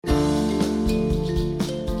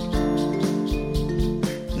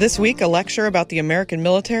This week, a lecture about the American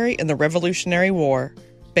military in the Revolutionary War.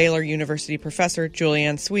 Baylor University professor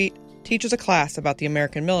Julianne Sweet teaches a class about the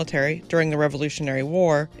American military during the Revolutionary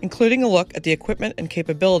War, including a look at the equipment and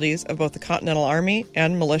capabilities of both the Continental Army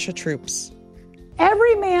and militia troops.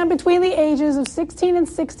 Every man between the ages of 16 and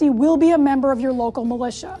 60 will be a member of your local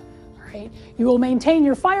militia. Right? You will maintain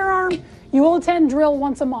your firearm, you will attend drill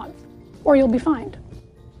once a month, or you'll be fined.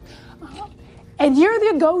 And you're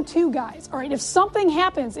the go-to guys, all right? If something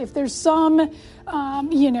happens, if there's some,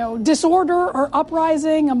 disorder or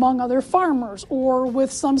uprising among other farmers or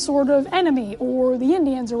with some sort of enemy or the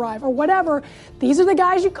Indians arrive or whatever, these are the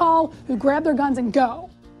guys you call who grab their guns and go.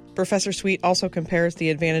 Professor Sweet also compares the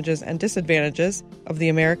advantages and disadvantages of the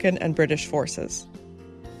American and British forces.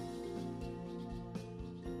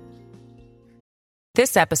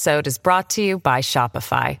 This episode is brought to you by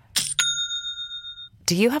Shopify.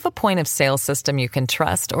 Do you have a point of sale system you can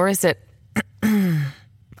trust, or is it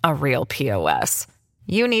a real POS?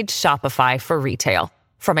 You need Shopify for retail.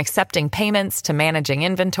 From accepting payments to managing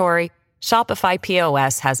inventory, Shopify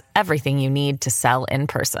POS has everything you need to sell in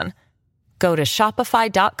person. Go to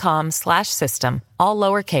shopify.com/system, all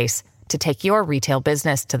lowercase, to take your retail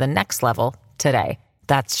business to the next level today.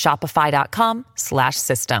 That's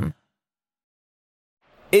shopify.com/system.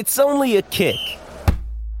 It's only a kick.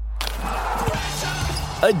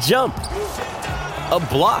 A jump, a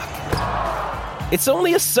block. It's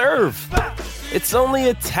only a serve. It's only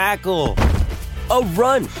a tackle, a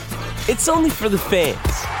run. It's only for the fans.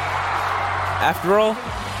 After all,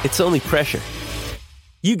 it's only pressure.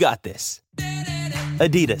 You got this.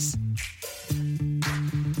 Adidas.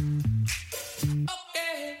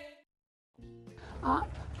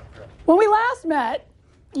 When we last met,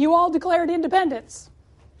 you all declared independence.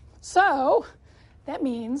 So that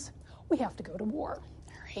means we have to go to war.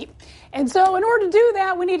 Right? And so in order to do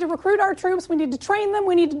that, we need to recruit our troops, we need to train them,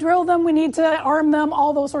 we need to drill them, we need to arm them,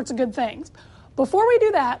 all those sorts of good things. Before we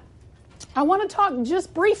do that, I want to talk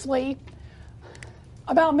just briefly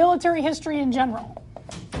about military history in general.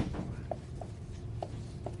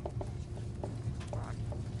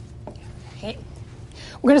 Okay.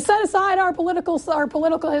 We're going to set aside our political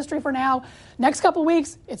history for now. Next couple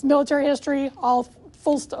weeks, it's military history, all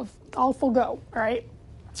full stuff, all full go, all right?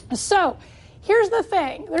 So, here's the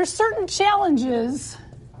thing. There's certain challenges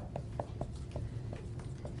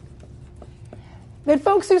that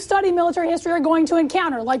folks who study military history are going to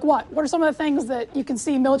encounter. Like what? What are some of the things that you can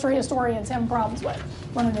see military historians having problems with,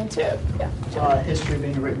 running into? Yeah. History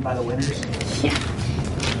being written by the winners. Yeah.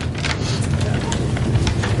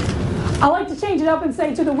 I like to change it up and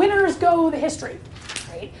say, to the winners go the history.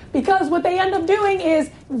 Right? Because what they end up doing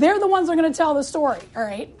is they're the ones that are going to tell the story. All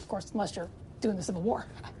right? Of course, unless you're doing the Civil War.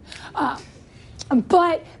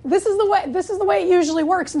 But this is the way it usually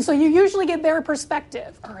works, and so you usually get their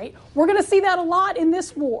perspective, all right? We're going to see that a lot in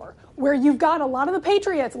this war, where you've got a lot of the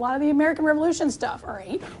Patriots, a lot of the American Revolution stuff, all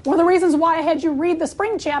right? One of the reasons why I had you read the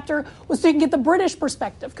spring chapter was so you can get the British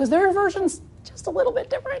perspective, because their version's just a little bit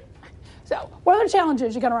different. So, what other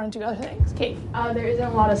challenges you got to run into? Other things, Kate? There isn't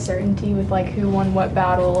a lot of certainty with like who won what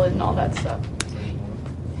battle and all that stuff.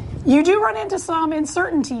 You do run into some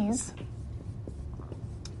uncertainties.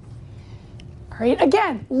 Right?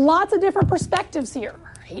 Again, lots of different perspectives here.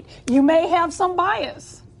 Right? You may have some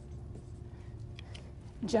bias.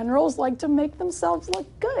 Generals like to make themselves look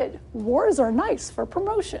good. Wars are nice for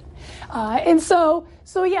promotion. So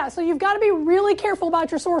you've got to be really careful about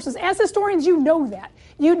your sources. As historians, you know that.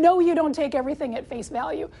 You know you don't take everything at face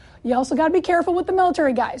value. You also got to be careful with the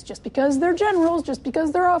military guys. Just because they're generals, just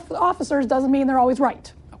because they're officers, doesn't mean they're always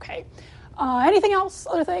right. Okay. Anything else?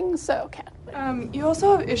 Other things? So, Kat. You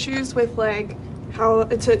also have issues with like how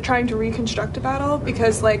it's trying to reconstruct a battle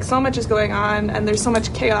because like so much is going on and there's so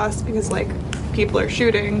much chaos because like people are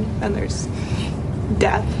shooting and there's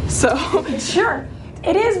death. So sure,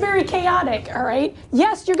 it is very chaotic. All right.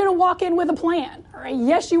 Yes, you're going to walk in with a plan. All right.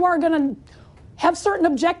 Yes, you are going to have certain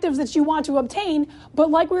objectives that you want to obtain.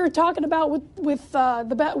 But like we were talking about with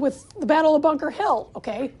the Battle of Bunker Hill.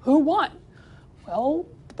 Okay, who won? Well,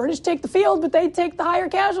 the British take the field, but they take the higher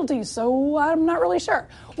casualties, so I'm not really sure.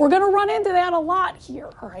 We're going to run into that a lot here,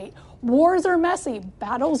 all right? Wars are messy.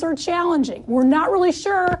 Battles are challenging. We're not really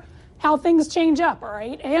sure how things change up, all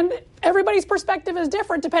right? And everybody's perspective is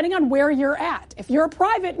different depending on where you're at. If you're a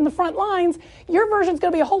private in the front lines, your version's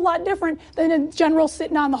going to be a whole lot different than a general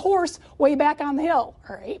sitting on the horse way back on the hill,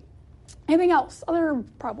 all right? Anything else? Other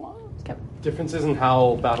problems? Kevin? Differences in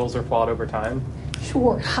how battles are fought over time?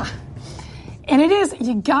 Sure. And it is,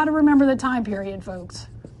 you got to remember the time period, folks.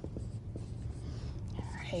 All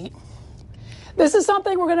right. This is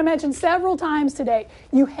something we're going to mention several times today.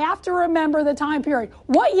 You have to remember the time period.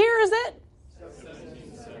 What year is it?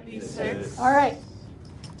 76. All right.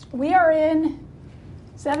 We are in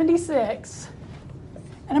 76.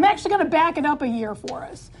 And I'm actually going to back it up a year for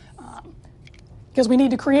us. Because we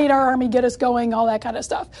need to create our army, get us going, all that kind of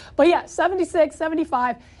stuff. But yeah, 76,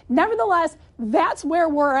 75. Nevertheless, that's where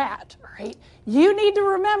we're at, right? You need to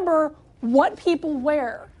remember what people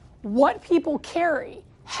wear, what people carry,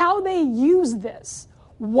 how they use this,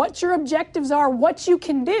 what your objectives are, what you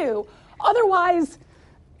can do. Otherwise,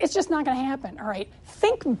 it's just not going to happen, all right?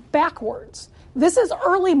 Think backwards. This is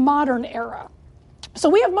early modern era. So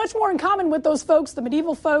we have much more in common with those folks, the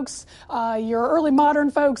medieval folks, your early modern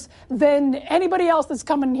folks, than anybody else that's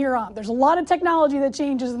coming here on. There's a lot of technology that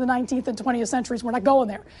changes in the 19th and 20th centuries. We're not going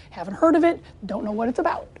there. Haven't heard of it, don't know what it's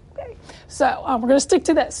about. Okay. So we're going to stick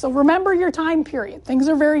to this. So remember your time period. Things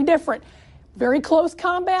are very different. Very close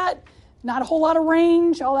combat, not a whole lot of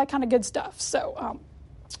range, all that kind of good stuff. So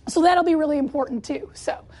that'll be really important too.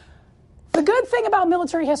 So the good thing about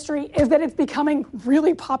military history is that it's becoming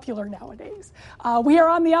really popular nowadays. We are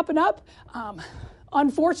on the up and up.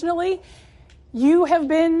 Unfortunately, you have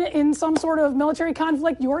been in some sort of military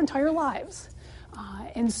conflict your entire lives.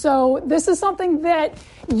 And so this is something that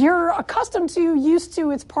you're accustomed to, used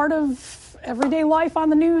to. It's part of everyday life on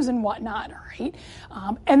the news and whatnot, right?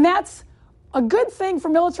 And that's a good thing for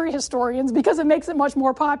military historians because it makes it much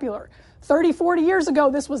more popular. 30, 40 years ago,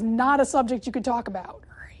 this was not a subject you could talk about.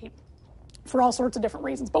 For all sorts of different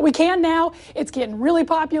reasons. But we can now. It's getting really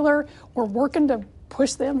popular. We're working to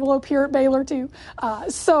push the envelope here at Baylor, too.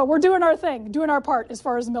 So we're doing our thing, doing our part as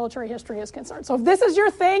far as military history is concerned. So if this is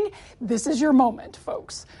your thing, this is your moment,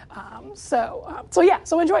 folks. So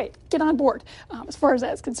enjoy it. Get on board as far as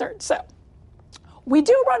that's concerned. So we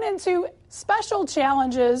do run into special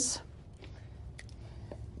challenges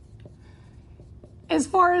as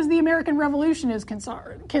far as the American Revolution is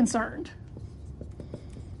concerned.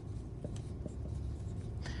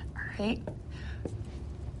 Right.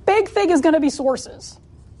 Big thing is going to be sources.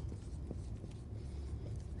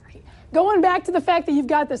 Right. Going back to the fact that you've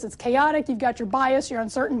got this, it's chaotic, you've got your bias, your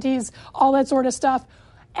uncertainties, all that sort of stuff.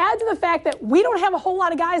 Add to the fact that we don't have a whole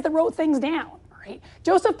lot of guys that wrote things down. Right.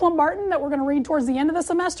 Joseph Plum Martin, that we're going to read towards the end of the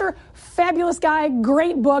semester, fabulous guy,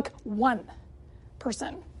 great book, one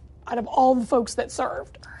person out of all the folks that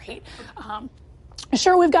served. Right.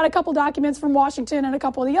 Sure, we've got a couple documents from Washington and a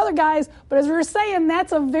couple of the other guys, but as we were saying,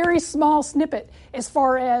 that's a very small snippet as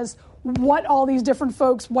far as what all these different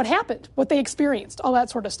folks, what happened, what they experienced, all that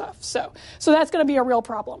sort of stuff. So that's going to be a real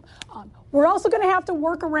problem. We're also going to have to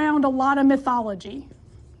work around a lot of mythology.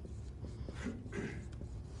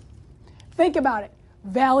 Think about it.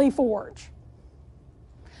 Valley Forge.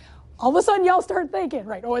 All of a sudden, y'all start thinking,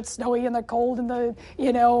 right, oh, it's snowy and the cold and the,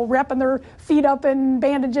 wrapping their feet up in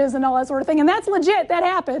bandages and all that sort of thing. And that's legit. That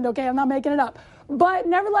happened. Okay, I'm not making it up. But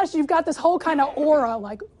nevertheless, you've got this whole kind of aura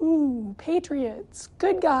like, ooh, patriots,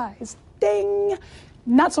 good guys, ding.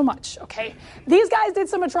 Not so much, okay? These guys did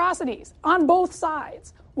some atrocities on both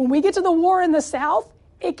sides. When we get to the war in the South,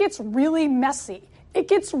 it gets really messy. It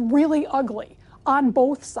gets really ugly on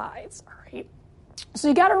both sides, all right? So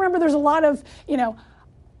you got to remember there's a lot of,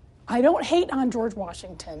 I don't hate on George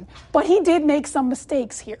Washington, but he did make some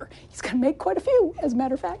mistakes here. He's going to make quite a few, as a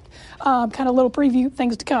matter of fact. Kind of little preview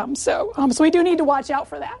things to come. So we do need to watch out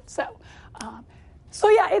for that. So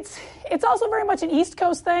yeah, it's also very much an East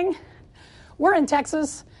Coast thing. We're in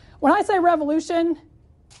Texas. When I say revolution,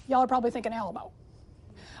 y'all are probably thinking Alamo.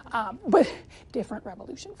 But different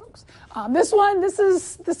revolution, folks. This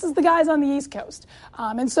is the guys on the East Coast.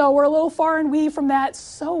 And so we're a little far and wee from that.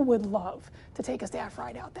 So would love to take a staff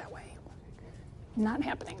ride out that way. Not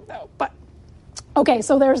happening, though. But, okay,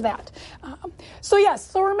 so there's that.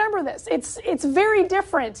 So remember this. It's very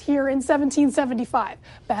different here in 1775.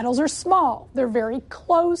 Battles are small. They're very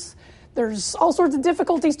close. There's all sorts of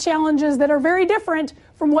difficulties, challenges that are very different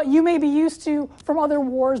from what you may be used to from other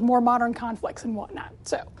wars, more modern conflicts and whatnot.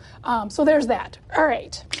 So there's that. All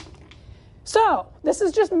right. So this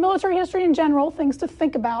is just military history in general, things to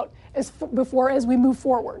think about as we move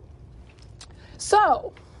forward.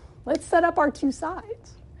 So let's set up our two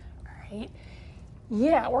sides. All right.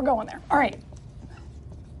 Yeah, we're going there. All right.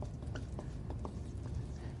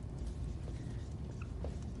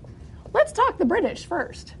 Let's talk the British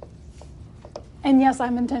first. And yes,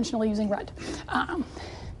 I'm intentionally using red.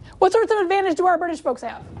 What sorts of advantage do our British folks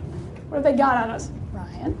have? What have they got on us?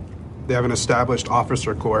 Ryan? They have an established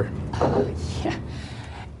officer corps. Yeah.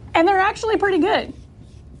 And they're actually pretty good.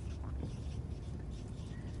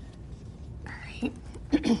 All right.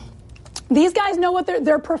 These guys know what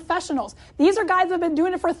they're professionals. These are guys that have been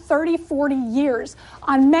doing it for 30, 40 years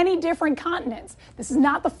on many different continents. This is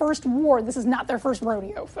not the first war. This is not their first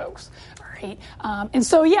rodeo, folks. All right. And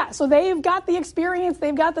so, so they've got the experience.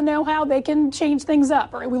 They've got the know-how. They can change things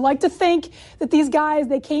up. All right. We like to think that these guys,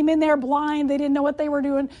 they came in there blind. They didn't know what they were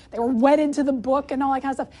doing. They were wedded to the book and all that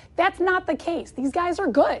kind of stuff. That's not the case. These guys are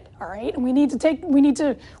good. All right. And we need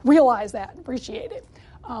to realize that, appreciate it.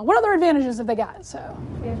 What other advantages have they got? So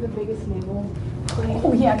they have the biggest naval plane.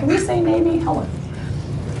 Oh yeah, can we say Navy? Hello.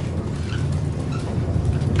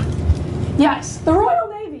 Yes, the Royal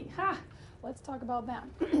Navy. Let's talk about them.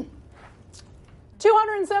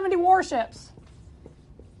 270 warships.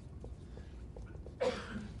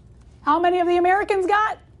 How many have the Americans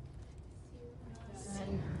got?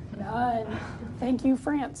 None. Thank you,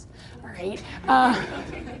 France. All right.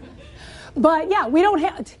 But yeah, we don't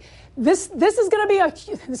have. This is going to be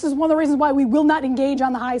this is one of the reasons why we will not engage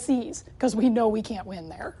on the high seas, because we know we can't win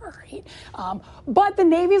there. All right. But the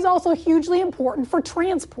Navy is also hugely important for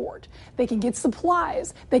transport. They can get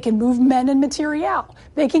supplies. They can move men and material.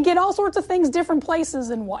 They can get all sorts of things different places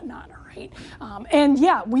and whatnot. All right. And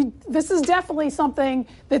yeah, this is definitely something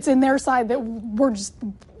that's in their side that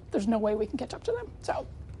there's no way we can catch up to them. So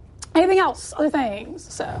anything else? Other things?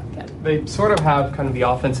 So they sort of have kind of the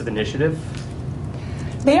offensive initiative.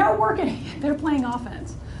 They are working. They're playing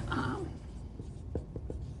offense.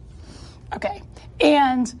 Okay,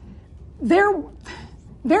 and they're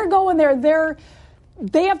going there.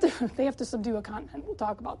 They have to subdue a continent. We'll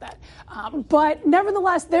talk about that. But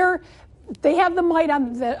nevertheless, they have the might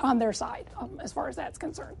on their side as far as that's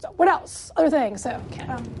concerned. So what else? Other things? So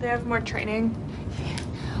they have more training.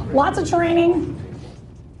 Lots of training.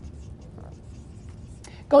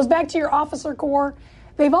 Goes back to your officer corps.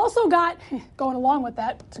 They've also got, going along with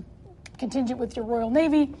that, contingent with your Royal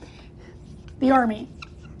Navy, the Army.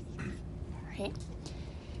 All right.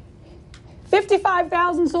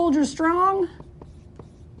 55,000 soldiers strong.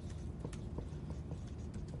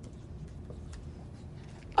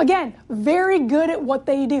 Again, very good at what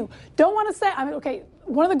they do. Don't want to say,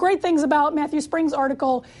 one of the great things about Matthew Spring's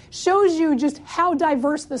article shows you just how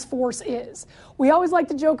diverse this force is. We always like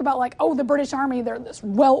to joke about the British Army, they're this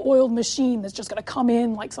well-oiled machine that's just going to come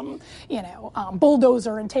in like some,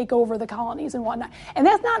 bulldozer and take over the colonies and whatnot. And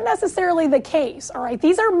that's not necessarily the case, all right?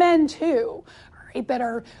 These are men too, all right, that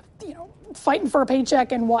are, fighting for a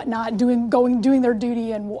paycheck and whatnot, doing their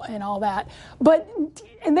duty and all that.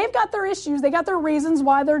 And they've got their issues. They got their reasons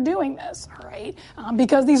why they're doing this, all right?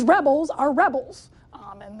 Because these rebels are rebels.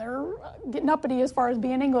 And they're getting uppity as far as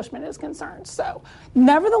being Englishmen is concerned. So,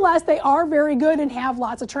 nevertheless, they are very good and have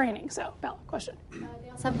lots of training. So, Bella, question?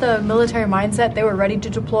 They also have the military mindset. They were ready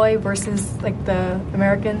to deploy versus the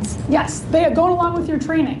Americans. Yes, they are going along with your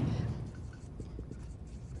training.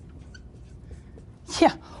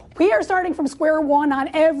 Yeah. We are starting from square one on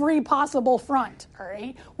every possible front, all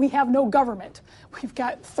right? We have no government. We've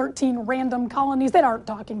got 13 random colonies that aren't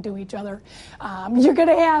talking to each other. You're going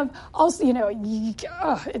to have also,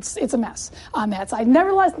 it's a mess on that side.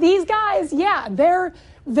 Nevertheless, these guys, they're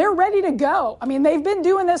ready to go. I mean, they've been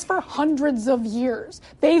doing this for hundreds of years.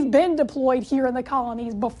 They've been deployed here in the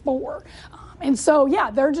colonies before. And so,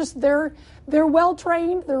 they're well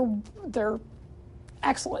trained. They're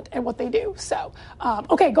excellent at what they do. So,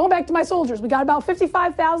 going back to my soldiers. We got about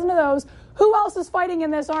 55,000 of those. Who else is fighting in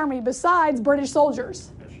this army besides British soldiers?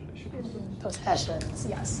 Those Hessians,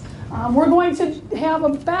 yes. We're going to have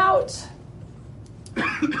about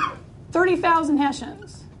 30,000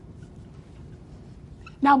 Hessians.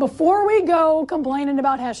 Now, before we go complaining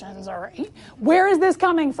about Hessians, all right, where is this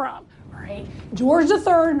coming from? All right, George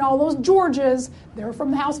III and all those Georges, they're from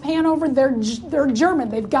the House of Hanover. They're German.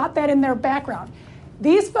 They've got that in their background.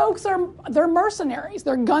 These folks they're mercenaries.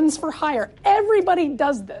 They're guns for hire. Everybody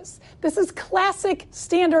does this. This is classic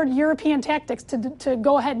standard European tactics to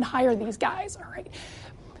go ahead and hire these guys, all right?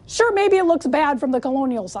 Sure, maybe it looks bad from the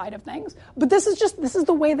colonial side of things, but this is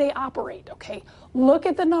the way they operate, okay? Look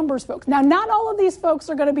at the numbers, folks. Now, not all of these folks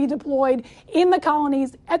are going to be deployed in the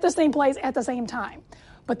colonies at the same place at the same time,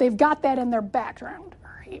 but they've got that in their background, all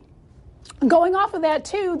right? Going off of that,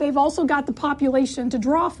 too, they've also got the population to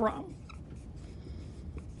draw from.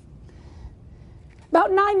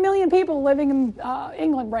 About 9 million people living in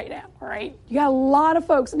England right now, all right? You got a lot of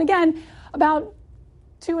folks. And again, about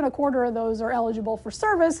 2.25 of those are eligible for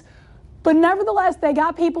service, but nevertheless, they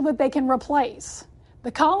got people that they can replace.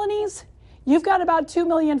 The colonies, you've got about 2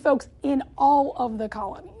 million folks in all of the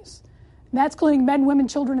colonies. And that's including men, women,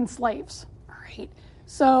 children, and slaves, all right?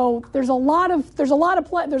 So they've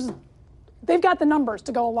got the numbers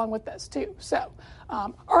to go along with this too. So,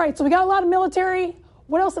 all right, so we got a lot of military.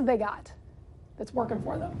 What else have they got that's working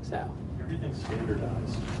for them. So everything's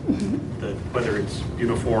standardized. Whether it's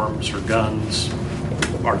uniforms or guns,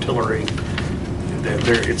 artillery,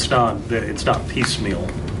 it's not piecemeal.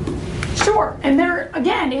 Sure, and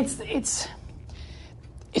again, it's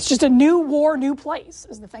just a new war, new place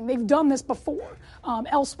is the thing. They've done this before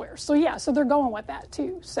elsewhere. So yeah, so they're going with that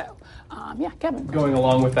too. So yeah, Kevin. Going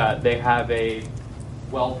along with that, they have a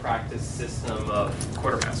well-practiced system of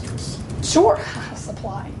quartermasters. Sure,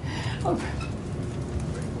 supply.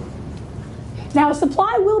 Now,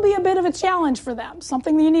 supply will be a bit of a challenge for them.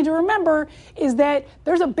 Something that you need to remember is that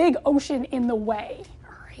there's a big ocean in the way.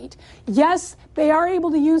 Right? Yes, they are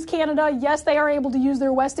able to use Canada. Yes, they are able to use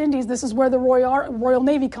their West Indies. This is where the Royal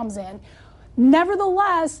Navy comes in.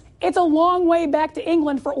 Nevertheless, it's a long way back to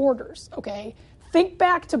England for orders, okay? Think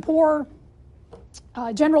back to poor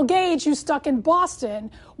General Gage, who's stuck in Boston,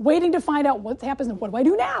 waiting to find out what happens and what do I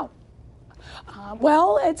do now?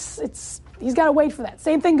 Well, he's got to wait for that.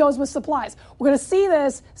 Same thing goes with supplies. We're going to see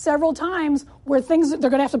this several times where they're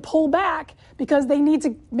going to have to pull back because they need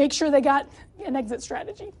to make sure they got an exit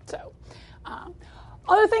strategy. So,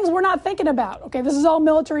 other things we're not thinking about. Okay, this is all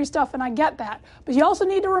military stuff, and I get that. But you also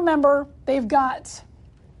need to remember they've got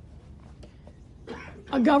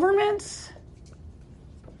a government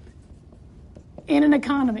and an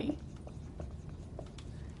economy,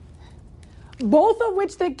 both of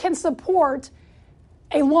which that can support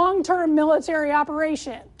a long-term military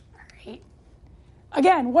operation. Right?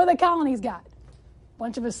 Again, what do the colonies got? A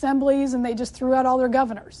bunch of assemblies, and they just threw out all their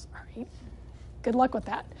governors. Right? Good luck with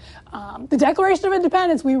that. The Declaration of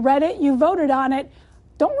Independence, we read it, you voted on it.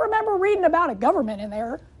 Don't remember reading about a government in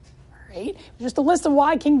there. Right? Just a list of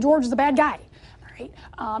why King George is a bad guy. Right?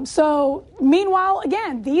 So, meanwhile,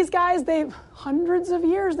 again, these guys, they've hundreds of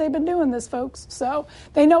years they've been doing this, folks. So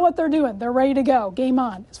they know what they're doing. They're ready to go. Game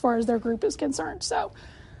on, as far as their group is concerned. So,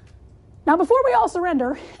 now before we all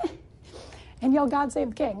surrender and yell, "God save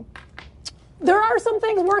the King," there are some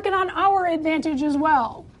things working on our advantage as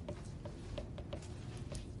well.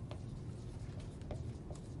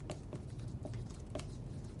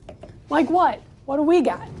 Like what? What do we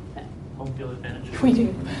got? Home field advantage. We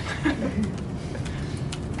do.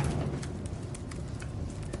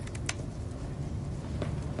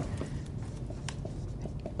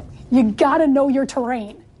 You gotta know your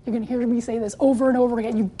terrain. You're gonna hear me say this over and over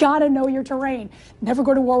again. You gotta know your terrain. Never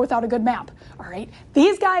go to war without a good map, all right?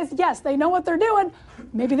 These guys, yes, they know what they're doing.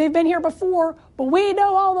 Maybe they've been here before, but we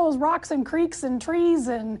know all those rocks and creeks and trees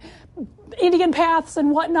and Indian paths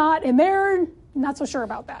and whatnot, and they're not so sure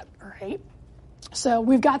about that, all right? So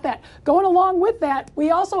we've got that. Going along with that,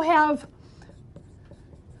 we also have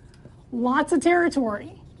lots of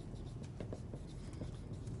territory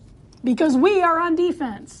because we are on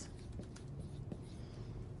defense.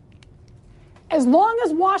 As long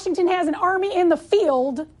as Washington has an army in the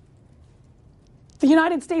field, the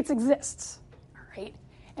United States exists, all right?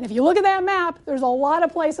 And if you look at that map, there's a lot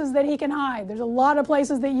of places that he can hide. There's a lot of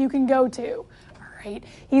places that you can go to, all right?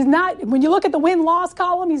 He's not, when you look at the win-loss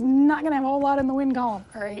column, he's not going to have a whole lot in the win column,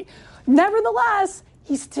 all right? Nevertheless,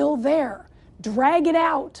 he's still there. Drag it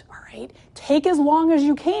out, all right? Take as long as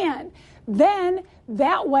you can. Then,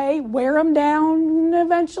 that way, wear them down, and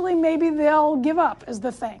eventually maybe they'll give up is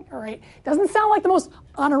the thing, all right? Doesn't sound like the most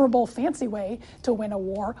honorable, fancy way to win a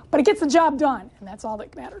war, but it gets the job done, and that's all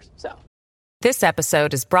that matters, so. This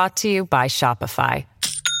episode is brought to you by Shopify.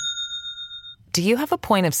 Do you have a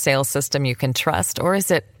point of sale system you can trust, or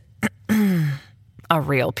is it a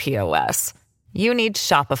real POS? You need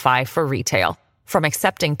Shopify for retail. From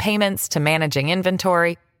accepting payments to managing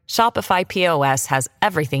inventory, Shopify POS has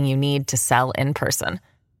everything you need to sell in person.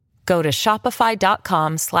 Go to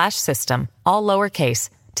shopify.com/system, all lowercase,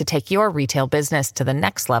 to take your retail business to the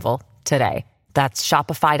next level today. That's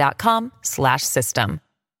shopify.com/system.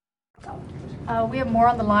 We have more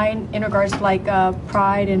on the line in regards to like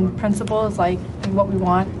pride and principles, like and what we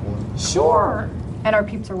want. Sure. And our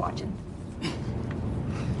peeps are watching.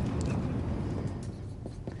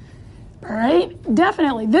 All right,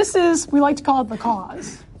 definitely. This is, we like to call it the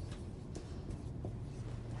cause.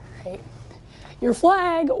 Right. Your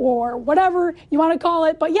flag or whatever you want to call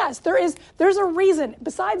it. But yes, there's a reason.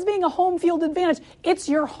 Besides being a home field advantage, it's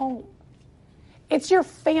your home. It's your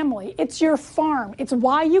family. It's your farm. It's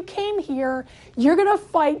why you came here. You're going to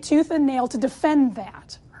fight tooth and nail to defend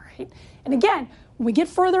that. All right. And again, when we get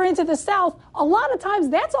further into the South, a lot of times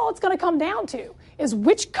that's all it's going to come down to is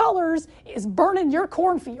which colors is burning your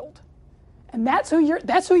cornfield. And that's who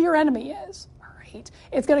your enemy is. All right.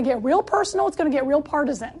 It's going to get real personal. It's going to get real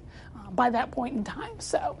partisan by that point in time.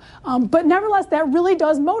 So, but nevertheless, that really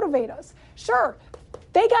does motivate us. Sure,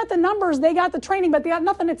 they got the numbers, they got the training, but they got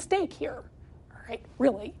nothing at stake here. All right?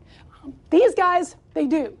 Really. These guys, they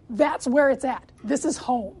do. That's where it's at. This is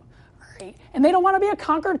home, right? And they don't want to be a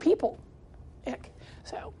conquered people. Ick.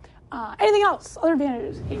 So, anything else? Other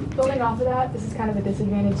advantages? Building off of that, this is kind of a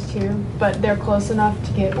disadvantage too, but they're close enough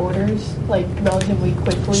to get orders like relatively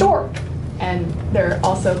quickly. Sure. And they're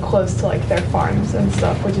also close to like their farms and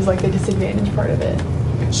stuff, which is like the disadvantage part of it.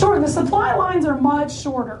 Sure, the supply lines are much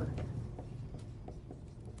shorter.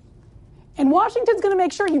 And Washington's going to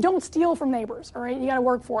make sure you don't steal from neighbors, all right? You got to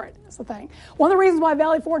work for it. That's the thing. One of the reasons why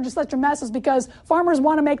Valley Forge is such a mess is because farmers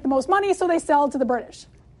want to make the most money, so they sell to the British.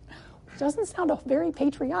 Which doesn't sound very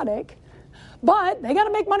patriotic, but they got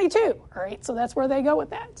to make money too, all right? So that's where they go with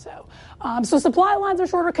that. So supply lines are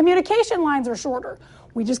shorter. Communication lines are shorter.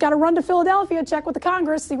 We just got to run to Philadelphia, check with the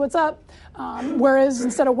Congress, see what's up. Whereas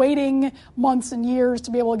instead of waiting months and years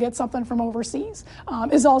to be able to get something from overseas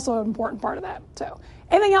is also an important part of that. So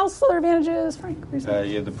anything else, other advantages, Frank? You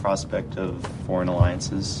have the prospect of foreign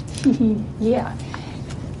alliances. Yeah.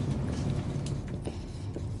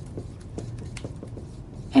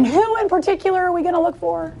 And who in particular are we going to look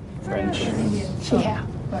for? French. Yeah.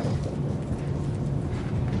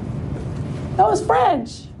 Those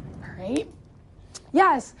French. All right.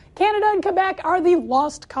 Yes, Canada and Quebec are the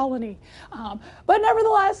lost colony. But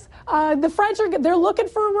nevertheless, the French, they're looking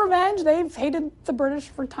for revenge. They've hated the British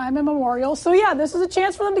for time immemorial. So yeah, this is a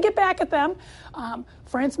chance for them to get back at them.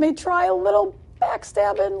 France may try a little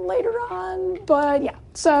backstabbing later on, but yeah.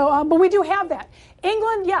 So, but we do have that.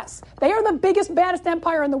 England, yes, they are the biggest, baddest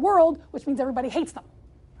empire in the world, which means everybody hates them.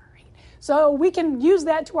 All right. So we can use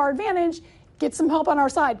that to our advantage, get some help on our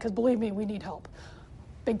side, because believe me, we need help.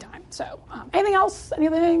 Big time. So, anything else? Any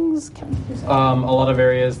other things? A lot of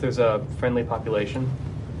areas, there's a friendly population.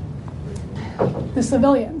 The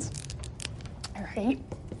civilians. All right.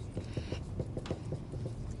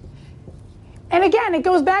 And again, it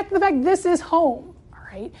goes back to the fact this is home. All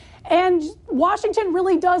right. And Washington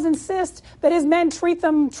really does insist that his men treat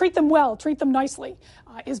them well, treat them nicely,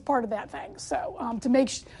 is part of that thing. So to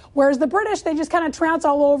make, whereas the British, they just kind of trounce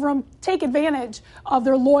all over them, take advantage of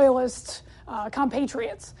their loyalist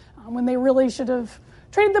compatriots when they really should have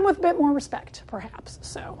treated them with a bit more respect, perhaps.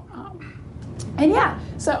 So, and yeah,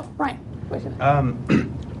 so Ryan.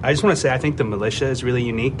 I just want to say I think the militia is really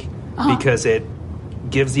unique because it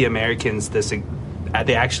gives the Americans this.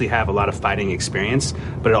 They actually have a lot of fighting experience,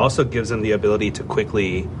 but it also gives them the ability to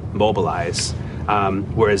quickly mobilize.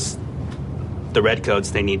 Whereas the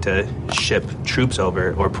Redcoats, they need to ship troops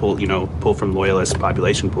over or pull from loyalist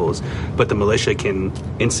population pools. But the militia can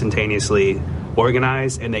instantaneously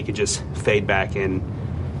organize, and they can just fade back in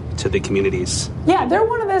to the communities. Yeah, they're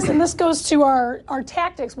one of this, and this goes to our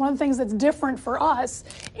tactics. One of the things that's different for us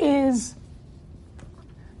is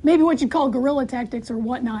maybe what you call guerrilla tactics or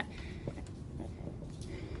whatnot.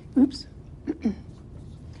 Oops.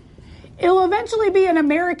 It'll eventually be an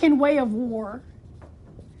American way of war.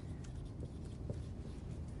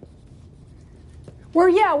 Where,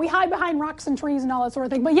 yeah, we hide behind rocks and trees and all that sort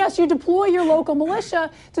of thing. But yes, you deploy your local militia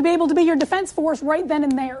to be able to be your defense force right then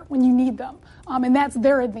and there when you need them. And that's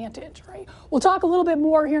their advantage, right? We'll talk a little bit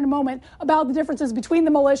more here in a moment about the differences between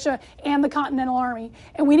the militia and the Continental Army.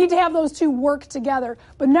 And we need to have those two work together.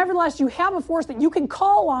 But nevertheless, you have a force that you can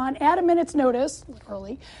call on at a minute's notice,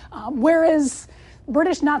 literally, whereas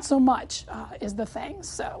British, not so much, is the thing.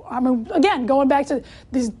 So, again, going back to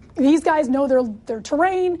these guys know their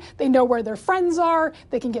terrain, they know where their friends are,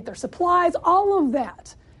 they can get their supplies, all of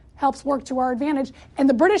that helps work to our advantage. And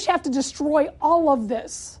the British have to destroy all of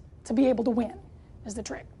this to be able to win, is the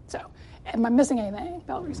trick. So, am I missing anything?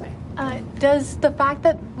 Bella, what are you saying? Does the fact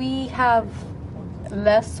that we have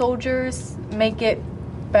less soldiers make it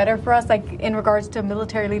better for us, like in regards to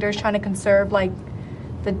military leaders trying to conserve, like,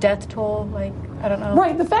 the death toll, like, I don't know.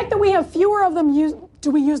 Right, the fact that we have fewer of them,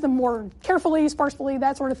 do we use them more carefully, sparsely,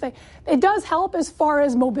 that sort of thing? It does help as far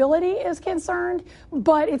as mobility is concerned,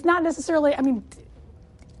 but it's not necessarily,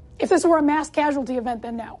 if this were a mass casualty event,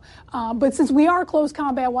 then no. But since we are close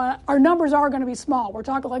combat, our numbers are going to be small. We're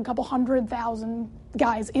talking like a couple 100,000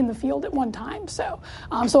 guys in the field at one time. So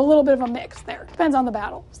a little bit of a mix there. Depends on the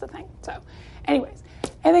battle, is the thing. So anyways,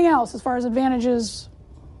 anything else as far as advantages,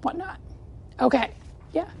 whatnot? Okay.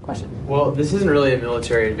 Yeah, question. Well, this isn't really a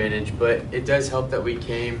military advantage, but it does help that we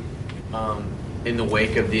came in the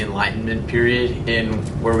wake of the Enlightenment period,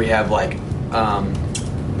 where we have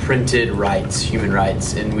printed rights, human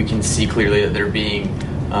rights, and we can see clearly that they're being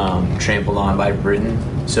trampled on by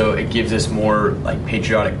Britain. So it gives us more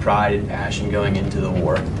patriotic pride and passion going into the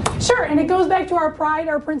war. Sure, and it goes back to our pride,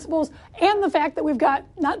 our principles, and the fact that we've got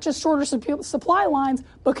not just shorter supply lines,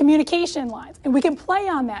 but communication lines, and we can play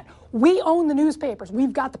on that. We own the newspapers.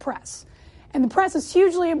 We've got the press. And the press is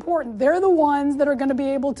hugely important. They're the ones that are going to be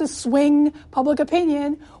able to swing public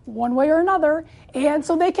opinion one way or another. And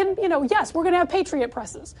so they can, yes, we're going to have patriot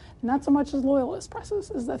presses, not so much as loyalist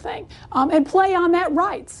presses is the thing, and play on that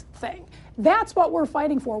rights thing. That's what we're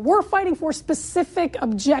fighting for. We're fighting for specific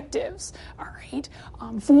objectives, all right,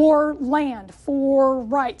 for land, for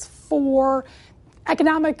rights, for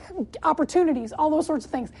economic opportunities, all those sorts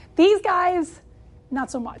of things. These guys,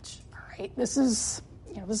 not so much, all right? This is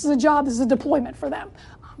a job, this is a deployment for them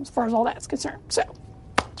as far as all that's concerned. So,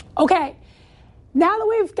 okay, now that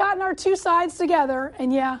we've gotten our two sides together,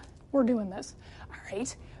 and yeah, we're doing this, all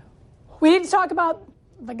right, we need to talk about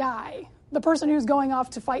the guy, the person who's going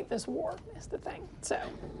off to fight this war is the thing. So,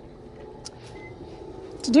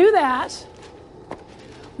 to do that,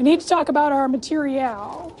 we need to talk about our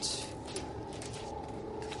material.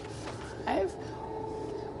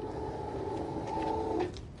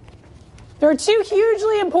 There are two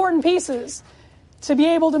hugely important pieces to be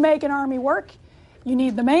able to make an army work. You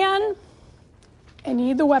need the man and you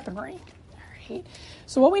need the weaponry. All right.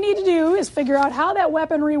 So what we need to do is figure out how that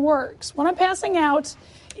weaponry works. What I'm passing out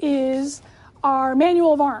is our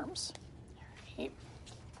manual of arms. All right.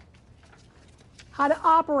 How to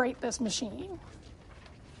operate this machine.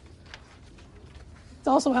 It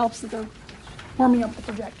also helps that they're warming up the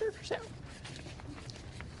projector. So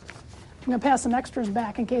I'm going to pass some extras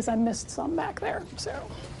back in case I missed some back there. So,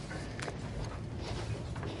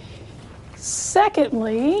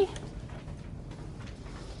 secondly,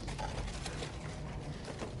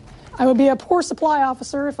 I would be a poor supply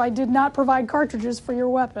officer if I did not provide cartridges for your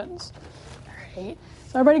weapons. All right.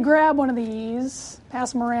 So everybody grab one of these,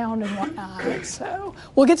 pass them around and whatnot. So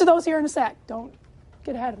we'll get to those here in a sec. Don't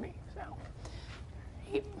get ahead of me.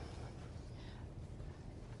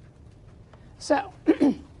 So,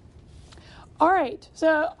 all right,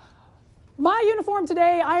 so my uniform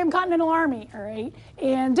today, I am Continental Army, all right?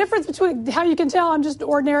 And difference between how you can tell I'm just an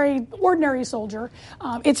ordinary soldier,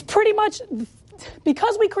 it's pretty much,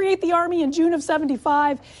 because we create the Army in June of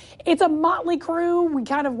 75, it's a motley crew. We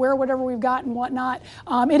kind of wear whatever we've got and whatnot.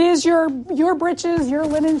 It is your breeches, your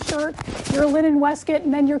linen shirt, your linen waistcoat,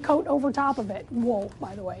 and then your coat over top of it. Wool,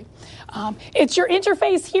 by the way. It's your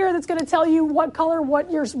interface here that's going to tell you what color,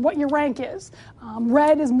 what your rank is.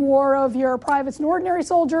 Red is more of your privates and ordinary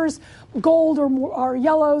soldiers. Gold or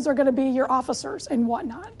yellows are going to be your officers and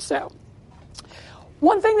whatnot. So,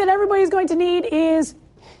 one thing that everybody's going to need is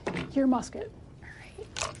your musket. All right,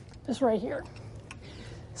 this right here.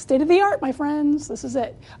 State of the art, my friends. This is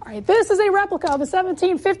it. All right, this is a replica of a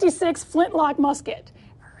 1756 flintlock musket.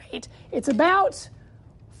 All right, it's about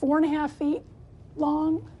 4.5 feet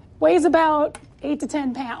long, weighs about 8 to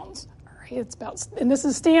 10 pounds. All right, it's about, and this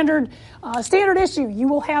is standard issue. You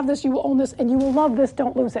will have this, you will own this, and you will love this.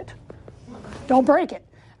 Don't lose it. Don't break it.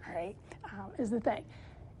 All right, is the thing.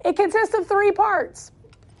 It consists of 3 parts.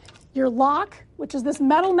 Your lock, which is this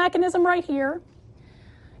metal mechanism right here.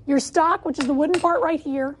 Your stock, which is the wooden part right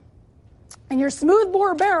here, and your smooth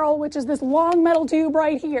bore barrel, which is this long metal tube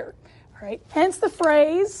right here, all right? Hence the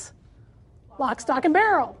phrase, lock, stock, and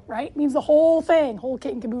barrel, right? Means the whole thing, whole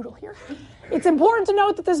kit and caboodle here. It's important to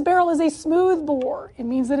note that this barrel is a smooth bore. It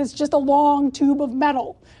means that it's just a long tube of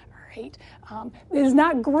metal, all right? It is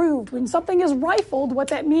not grooved. When something is rifled, what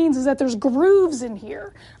that means is that there's grooves in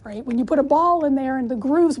here, right? When you put a ball in there and the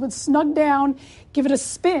grooves would snug down, give it a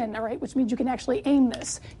spin, all right, which means you can actually aim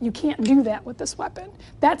this. You can't do that with this weapon.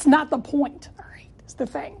 That's not the point, all right? It's the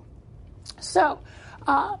thing. So,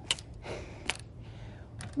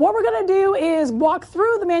 what we're going to do is walk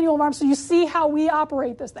through the manual of arms so you see how we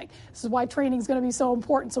operate this thing. This is why training is going to be so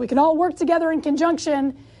important, so we can all work together in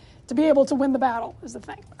conjunction to be able to win the battle is the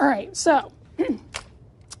thing. All right, so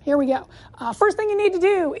here we go. First thing you need to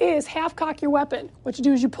do is half cock your weapon. What you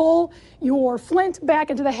do is you pull your flint back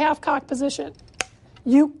into the half cock position.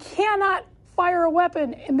 You cannot fire a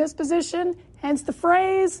weapon in this position, hence the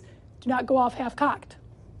phrase, do not go off half cocked.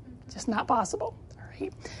 Just not possible. All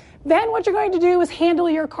right. Then what you're going to do is handle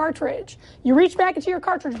your cartridge. You reach back into your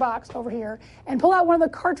cartridge box over here and pull out one of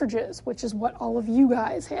the cartridges, which is what all of you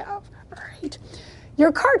guys have. All right.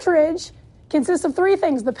 Your cartridge consists of 3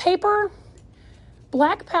 things: the paper,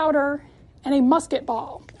 black powder, and a musket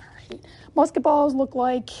ball. All right. Musket balls look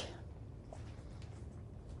like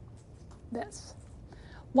this.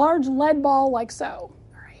 Large lead ball like so. All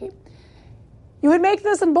right. You would make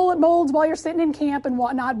this in bullet molds while you're sitting in camp and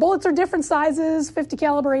whatnot. Bullets are different sizes, 50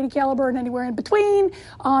 caliber, 80 caliber, and anywhere in between.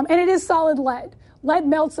 And it is solid lead. Lead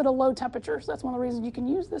melts at a low temperature, so that's one of the reasons you can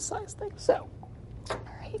use this size thing. So, all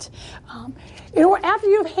right. After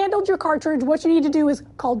you've handled your cartridge, what you need to do is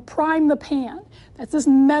called prime the pan. That's this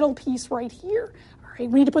metal piece right here. All All right,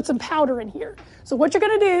 we need to put some powder in here. So what you're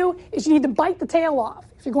going to do is you need to bite the tail off.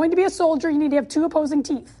 If you're going to be a soldier, you need to have 2 opposing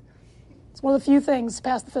teeth. It's one of the few things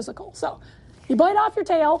past the physical. So you bite off your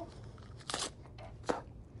tail. All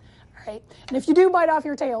right, and if you do bite off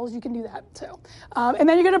your tails, you can do that too. And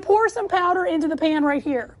then you're going to pour some powder into the pan right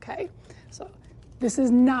here, okay? So this is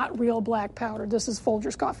not real black powder. This is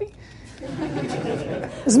Folgers coffee.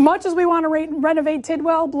 As much as we want to renovate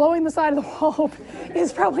Tidwell, blowing the side of the wall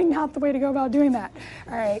is probably not the way to go about doing that.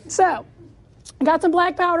 All right, so we got some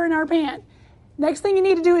black powder in our pan. Next thing you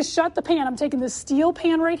need to do is shut the pan. I'm taking this steel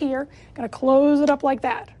pan right here, going to close it up like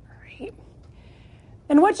that. All right.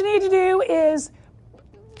 And what you need to do is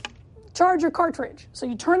charge your cartridge. So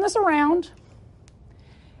you turn this around,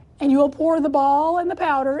 and you will pour the ball and the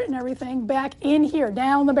powder and everything back in here,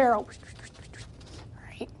 down the barrel.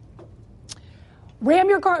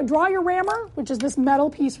 Draw your rammer, which is this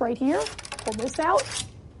metal piece right here. Pull this out.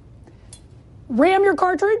 Ram your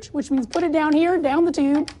cartridge, which means put it down here, down the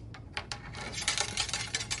tube.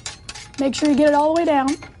 Make sure you get it all the way down.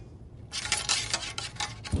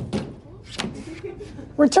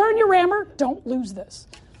 Return your rammer. Don't lose this.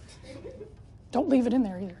 Don't leave it in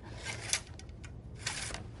there either.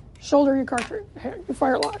 Shoulder your cartridge, your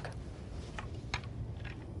fire lock.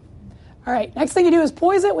 All right, next thing you do is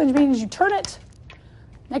poise it, which means you turn it.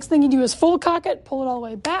 Next thing you do is full cock it, pull it all the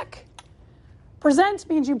way back. Present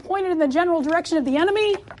means you point it in the general direction of the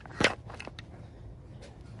enemy.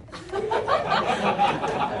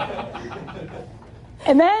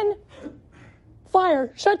 And then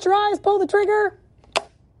fire. Shut your eyes, pull the trigger.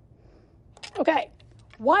 Okay,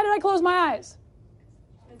 why did I close my eyes?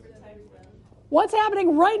 What's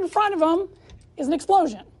happening right in front of them is an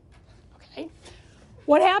explosion. Okay,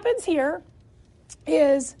 what happens here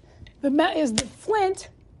is the flint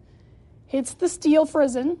hits the steel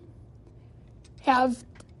frizzen,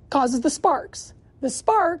 causes the sparks. The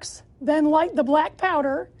sparks then light the black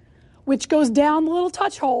powder, which goes down the little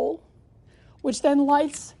touch hole, which then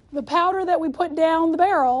lights the powder that we put down the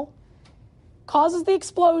barrel, causes the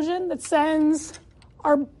explosion that sends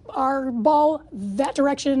our ball that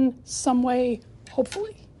direction some way,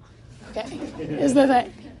 hopefully. Okay, is the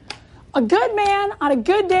thing. A good man on a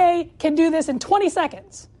good day can do this in 20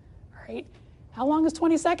 seconds. All right, how long is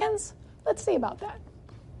 20 seconds? Let's see about that.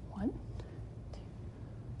 1, 2.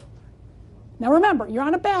 Now remember, you're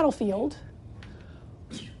on a battlefield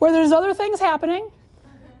where there's other things happening,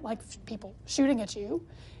 like people shooting at you,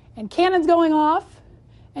 and cannons going off,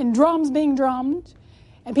 and drums being drummed,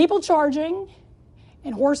 and people charging,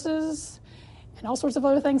 and horses, and all sorts of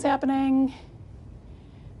other things happening.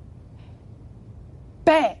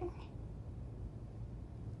 Bang.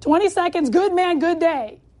 20 seconds, good man, good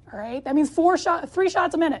day. All right, that means 3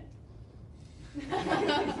 shots a minute.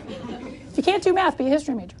 If you can't do math, be a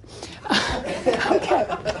history major. Okay,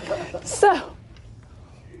 so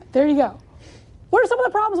there you go. What are some of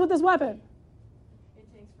the problems with this weapon? It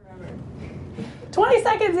takes forever. 20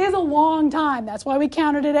 seconds is a long time. That's why we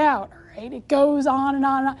counted it out. All right, it goes on and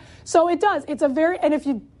on and on. So it does. And if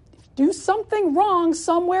you do something wrong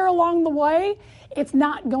somewhere along the way, it's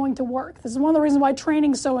not going to work. This is one of the reasons why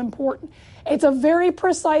training is so important. It's a very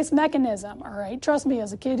precise mechanism, all right? Trust me,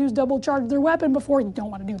 as a kid who's double-charged their weapon before, you don't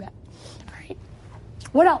want to do that, all right?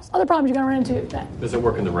 What else? Other problems you're going to run into then? Does it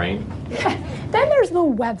work in the rain? Then there's the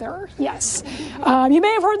weather, yes. You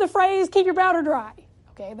may have heard the phrase, keep your powder dry,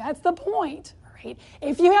 okay? That's the point, all right?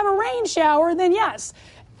 If you have a rain shower, then yes,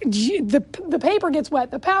 the paper gets wet,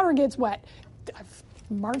 the powder gets wet. I've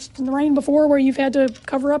marched in the rain before where you've had to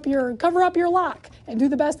cover up your lock and do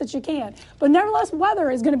the best that you can. But nevertheless,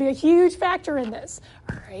 weather is going to be a huge factor in this.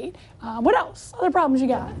 All right. What else? Other problems you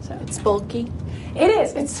got? So, it's bulky. It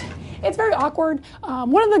is. It's very awkward.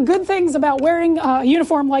 One of the good things about wearing a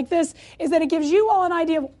uniform like this is that it gives you all an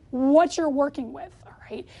idea of what you're working with. All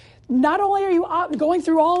right. Not only are you going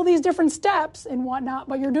through all these different steps and whatnot,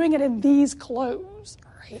 but you're doing it in these clothes.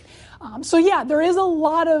 All right. So yeah, there's a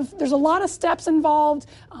lot of steps involved,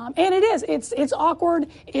 and it's awkward.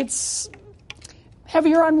 It's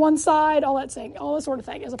heavier on one side, all that sort of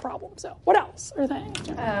thing is a problem. So what else are things?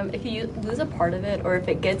 If you lose a part of it, or if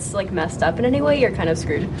it gets like messed up in any way, you're kind of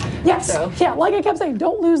screwed. Yes. So. Yeah, like I kept saying,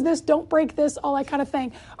 don't lose this, don't break this, all that kind of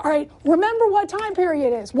thing. All right, remember what time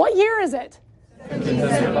period it is. What year is it?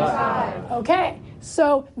 1775. Okay,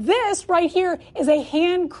 so this right here is a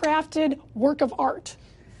handcrafted work of art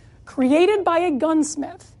created by a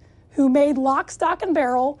gunsmith who made lock, stock, and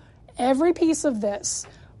barrel, every piece of this,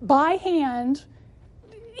 by hand.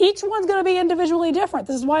 Each one's going to be individually different.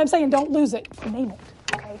 This is why I'm saying don't lose it. Name it,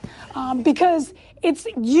 okay? Because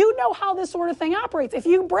you know how this sort of thing operates. If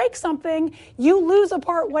you break something, you lose a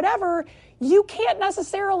part, whatever, you can't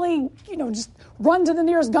necessarily, just run to the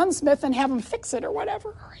nearest gunsmith and have them fix it or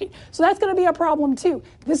whatever, right? So that's going to be a problem too.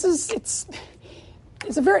 It's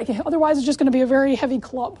otherwise it's just going to be a very heavy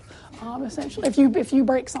club, essentially, if you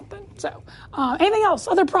break something. So, anything else?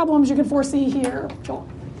 Other problems you can foresee here, Joel?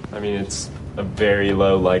 I mean, it's a very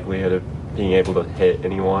low likelihood of being able to hit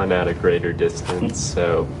anyone at a greater distance.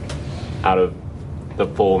 So, out of the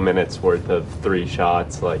full minute's worth of 3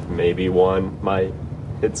 shots, like maybe one might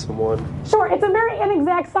hit someone. Sure, it's a very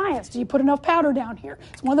inexact science. Do you put enough powder down here?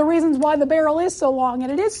 It's one of the reasons why the barrel is so long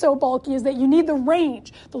and it is so bulky is that you need the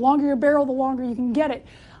range. The longer your barrel, the longer you can get it.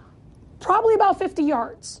 Probably about 50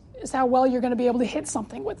 yards is how well you're going to be able to hit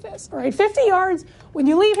something with this. All right, 50 yards. When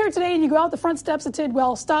you leave here today and you go out the front steps of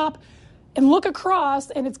Tidwell, stop and look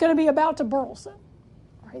across, and it's going to be about to Burleson.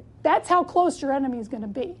 Right? That's how close your enemy is going to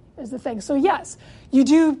be, is the thing. So yes, you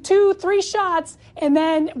do 2-3 shots, and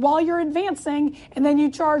then while you're advancing, and then you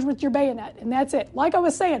charge with your bayonet, and that's it. Like I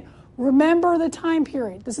was saying, remember the time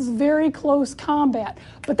period. This is very close combat,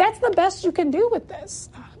 but that's the best you can do with this,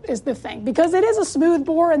 is the thing, because it is a smooth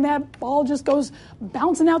bore, and that ball just goes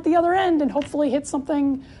bouncing out the other end and hopefully hits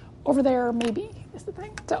something over there, maybe, is the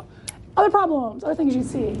thing. So, other problems, other things you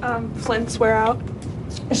see. Flints wear out.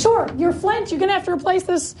 Sure, your flint, you're going to have to replace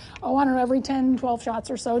this, I don't know, every 10, 12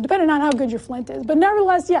 shots or so, depending on how good your flint is. But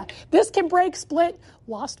nevertheless, yeah, this can break, split,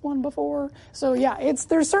 lost one before. So yeah,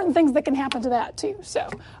 there's certain things that can happen to that too. So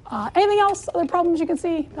anything else, other problems you can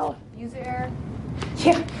see? Bella? User error.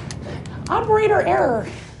 Yeah, operator error.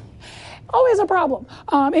 Always a problem.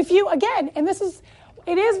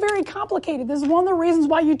 It is very complicated. This is one of the reasons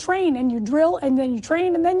why you train and you drill and then you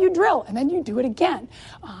train and then you drill and then you do it again,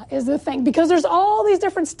 is the thing. Because there's all these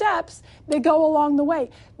different steps that go along the way.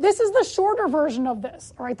 This is the shorter version of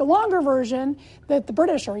this, all right? The longer version that the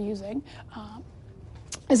British are using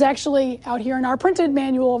is actually out here in our printed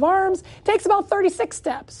manual of arms. It takes about 36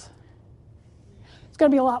 steps. It's going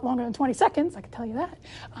to be a lot longer than 20 seconds, I can tell you that.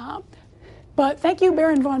 But thank you,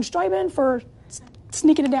 Baron von Steuben, for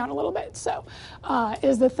sneaking it down a little bit, so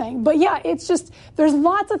is the thing. But yeah, it's just, there's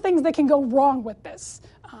lots of things that can go wrong with this,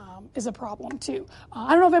 is a problem too.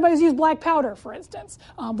 I don't know if anybody's used black powder, for instance.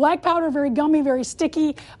 Black powder, very gummy, very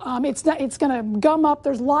sticky. It's going to gum up.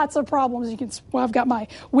 There's lots of problems. I've got my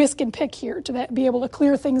whisk and pick here to be able to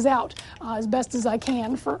clear things out as best as I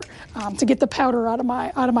can to get the powder out of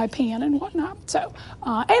my pan and whatnot. So,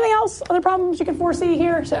 anything else? Other problems you can foresee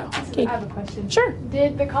here? So, I have a question. Sure.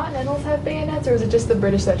 Did the Continentals have bayonets, or was it just the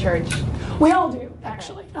British that charged? We all do,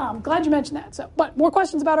 actually. Glad you mentioned that. So, but more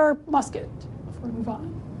questions about our musket before we move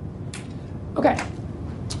on. Okay,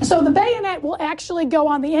 so the bayonet will actually go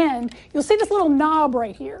on the end. You'll see this little knob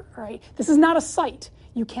right here, all right? This is not a sight.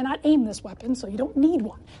 You cannot aim this weapon, so you don't need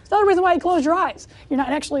one. It's another reason why you close your eyes. You're not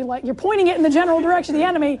actually you're pointing it in the general direction of the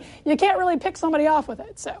enemy. You can't really pick somebody off with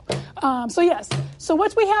it. So yes. So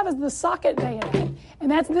what we have is the socket bayonet,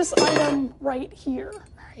 and that's this item right here,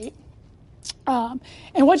 right?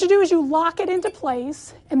 And what you do is you lock it into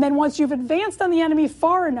place, and then once you've advanced on the enemy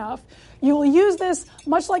far enough, you will use this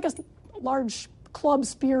much like a large club,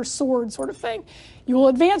 spear, sword sort of thing. You will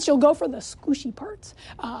advance, you'll go for the squishy parts.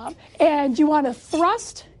 And you want to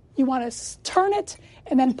thrust, you want to turn it,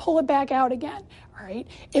 and then pull it back out again. All right?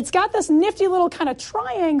 It's got this nifty little kind of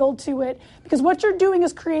triangle to it because what you're doing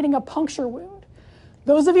is creating a puncture wound.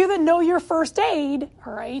 Those of you that know your first aid,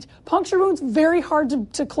 all right, puncture wounds, very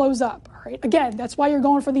hard to close up. All right? Again, that's why you're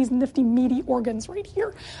going for these nifty, meaty organs right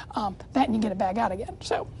here. That and you get it back out again.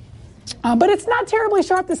 So. But it's not terribly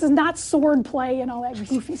sharp. This is not sword play and all that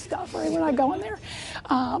goofy stuff, right? We're not going there.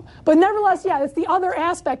 But nevertheless, yeah, it's the other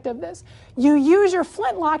aspect of this. You use your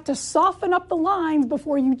flintlock to soften up the lines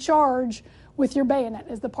before you charge with your bayonet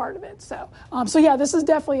is the part of it. So yeah, this is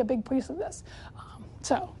definitely a big piece of this.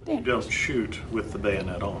 Dan. You don't shoot with the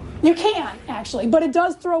bayonet on. You can, actually, but it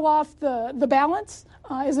does throw off the balance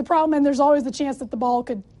is a problem, and there's always the chance that the ball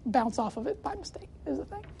could bounce off of it by mistake is the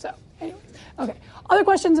thing. So anyways, okay. Other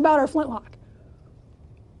questions about our flintlock?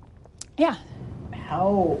 Yeah.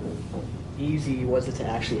 How easy was it to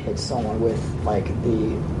actually hit someone with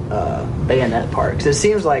the bayonet part? Because it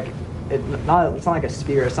seems like it's not like a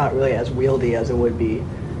spear. It's not really as wieldy as it would be.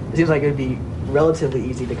 It seems like it would be relatively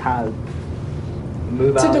easy to kind of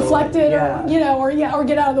move out to deflect it, yeah. or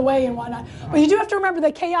get out of the way and whatnot. But you do have to remember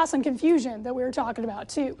the chaos and confusion that we were talking about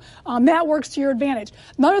too. That works to your advantage.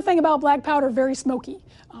 Another thing about black powder, very smoky.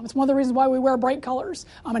 It's one of the reasons why we wear bright colors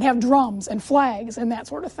and have drums and flags and that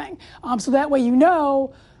sort of thing. So that way you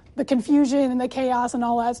know the confusion and the chaos and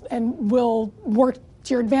all that, and will work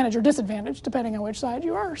to your advantage or disadvantage, depending on which side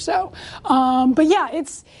you are. So, but yeah,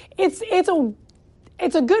 it's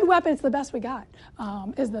a good weapon. It's the best we got,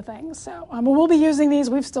 is the thing. So we'll be using these.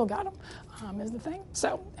 We've still got them, is the thing.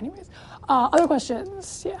 So anyways, other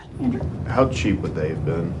questions? Yeah, Andrew. How cheap would they have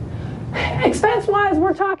been? Expense-wise,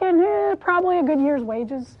 we're talking probably a good year's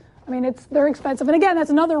wages. I mean, they're expensive. And again, that's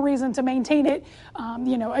another reason to maintain it,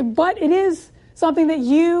 but it is something that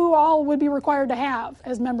you all would be required to have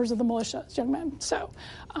as members of the militia, young men. So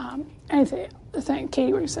anything,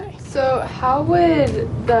 Katie, what do you say? So how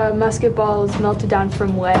would the musket balls melted down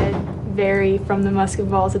from lead vary from the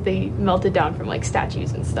musket balls that they melted down from like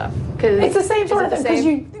statues and stuff? Because it's the same sort of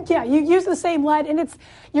thing. Because you use the same lead, and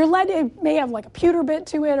your lead, it may have like a pewter bit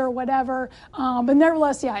to it or whatever, but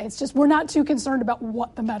nevertheless, it's just we're not too concerned about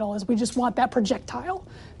what the metal is. We just want that projectile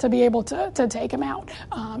to be able to take them out.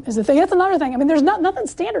 Is the thing. That's another thing. I mean, there's nothing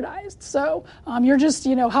standardized, so you're just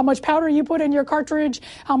how much powder you put in your cartridge,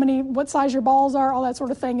 what size your balls are, all that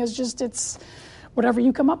sort of thing is just it's whatever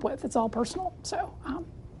you come up with. It's all personal. So.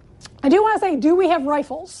 I do want to say, do we have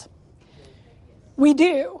rifles? We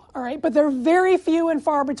do, all right, but they're very few and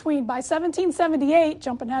far between. By 1778,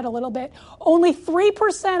 jumping ahead a little bit, only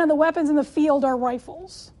 3% of the weapons in the field are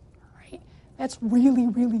rifles, all right? That's really,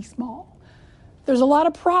 really small. There's a lot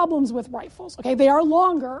of problems with rifles, okay? They are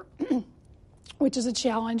longer, which is a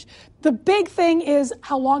challenge. The big thing is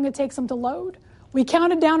how long it takes them to load. We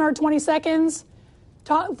counted down our 20 seconds.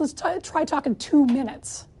 Let's try talking 2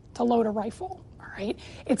 minutes to load a rifle. Right?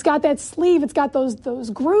 It's got that sleeve. It's got those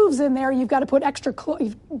grooves in there. You've got to put extra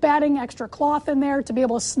cloth in there to be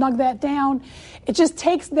able to snug that down. It just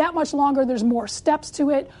takes that much longer. There's more steps to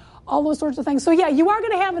it. All those sorts of things. So yeah, you are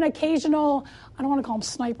going to have an occasional. I don't want to call them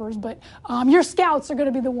snipers, but your scouts are going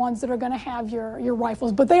to be the ones that are going to have your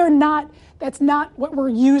rifles. But they are not. That's not what we're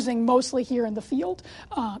using mostly here in the field.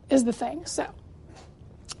 Is the thing. So,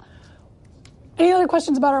 any other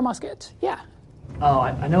questions about our musket? Yeah. Oh,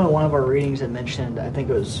 I know in one of our readings it mentioned, I think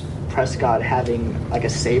it was Prescott having like a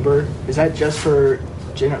saber. Is that just for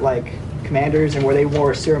commanders, and were they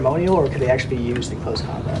more ceremonial, or could they actually be used in close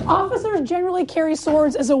combat? Officers generally carry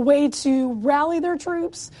swords as a way to rally their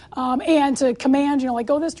troops and to command,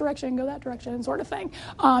 go this direction, go that direction, sort of thing.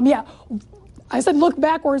 I said look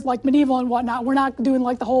backwards like medieval and whatnot. We're not doing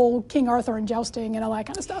like the whole King Arthur and jousting and all that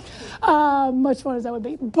kind of stuff. Much fun as that would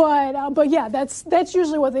be. But yeah, that's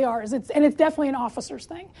usually what they are. It's definitely an officer's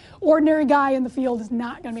thing. Ordinary guy in the field is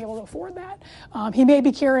not going to be able to afford that. He may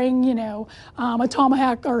be carrying, a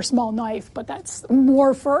tomahawk or a small knife, but that's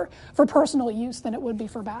more for personal use than it would be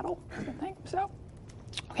for battle. I think. So,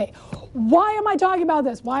 okay, why am I talking about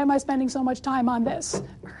this? Why am I spending so much time on this?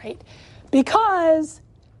 All right, because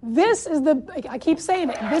this is I keep saying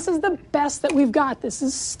it, this is the best that we've got. This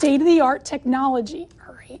is state-of-the-art technology,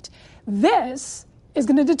 all right? This is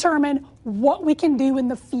going to determine what we can do in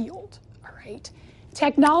the field, all right?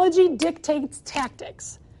 Technology dictates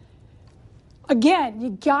tactics. Again, you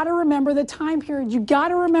got to remember the time period. You got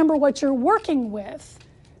to remember what you're working with,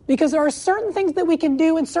 because there are certain things that we can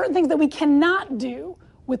do and certain things that we cannot do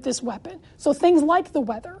with this weapon. So things like the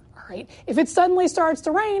weather, all right? If it suddenly starts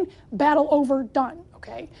to rain, battle over, done.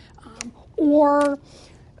 Okay,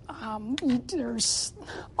 there's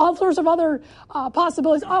all sorts of other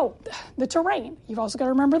possibilities. Oh, the terrain. You've also got to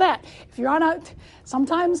remember that. If you're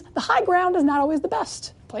sometimes the high ground is not always the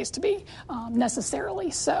best place to be necessarily.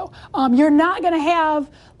 So you're not going to have,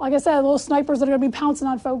 like I said, little snipers that are going to be pouncing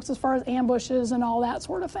on folks as far as ambushes and all that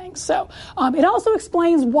sort of thing. So it also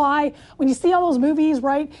explains why when you see all those movies,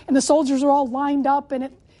 right, and the soldiers are all lined up and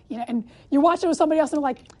and you're watching it with somebody else and they're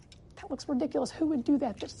like, looks ridiculous. Who would do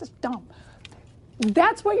that? That's just dumb.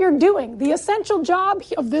 That's what you're doing. The essential job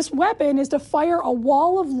of this weapon is to fire a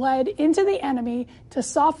wall of lead into the enemy to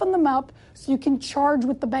soften them up so you can charge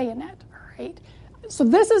with the bayonet. All right. So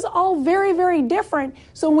this is all very, very different.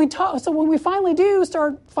 So when we finally do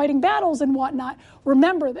start fighting battles and whatnot,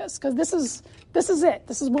 remember this, because this is it.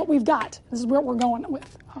 This is what we've got. This is what we're going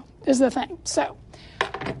with. Is the thing. So,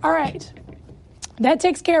 all right. That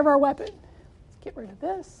takes care of our weapon. Let's get rid of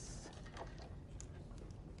this.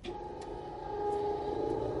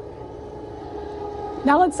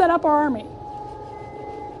 Now let's set up our army.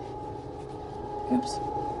 Oops.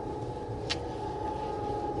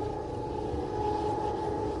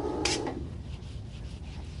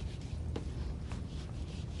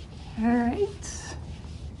 All right.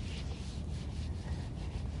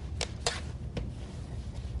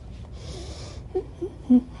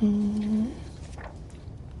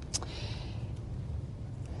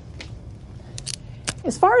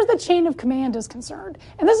 As far as the chain of command is concerned,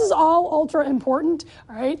 and this is all ultra important,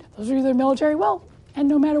 all right? Those are either military, well, And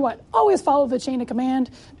no matter what, always follow the chain of command.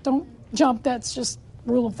 Don't jump. That's just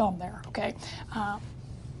rule of thumb there, okay? All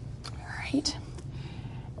right.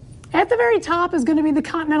 At the very top is going to be the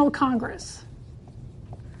Continental Congress.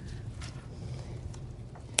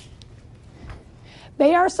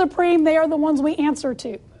 They are supreme. They are the ones we answer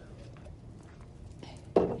to.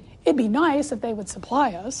 It'd be nice if they would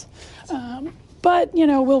supply us, but,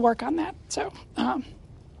 we'll work on that. So,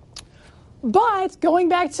 but going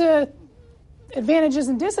back to advantages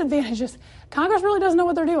and disadvantages, Congress really doesn't know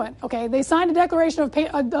what they're doing. Okay, they signed a Declaration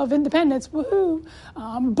of Independence, woohoo!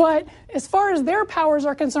 But as far as their powers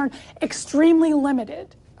are concerned, extremely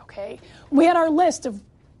limited. Okay, we had our list of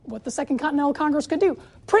what the Second Continental Congress could do: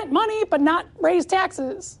 print money, but not raise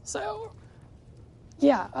taxes. So,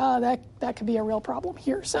 yeah, that could be a real problem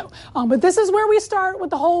here. So, but this is where we start with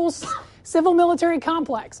the whole civil-military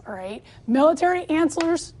complex. All right, military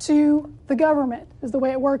answers to the government is the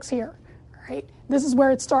way it works here. All right, this is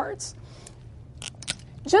where it starts.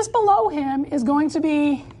 Just below him is going to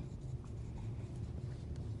be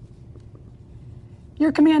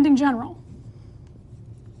your commanding general.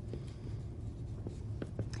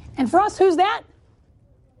 And for us, who's that?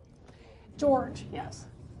 George, yes.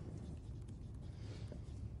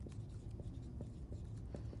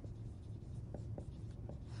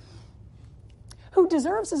 Who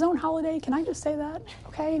deserves his own holiday. Can I just say that?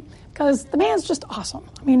 Okay? Because the man's just awesome.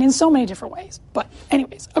 I mean, in so many different ways. But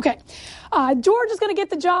anyways, okay. George is going to get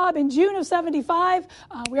the job in June of 75.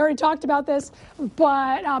 We already talked about this.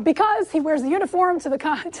 But because he wears the uniform to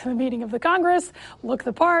the meeting of the Congress, look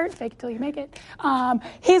the part, fake it till you make it.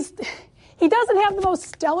 He doesn't have the most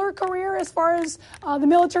stellar career as far as the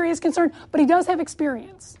military is concerned, but he does have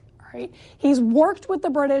experience. Right? He's worked with the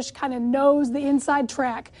British, kind of knows the inside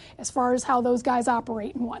track as far as how those guys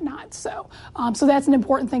operate and whatnot. So that's an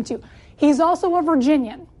important thing too. He's also a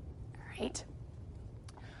Virginian. Right?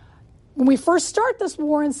 When we first start this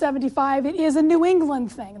war in 75, it is a New England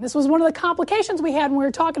thing. This was one of the complications we had when we were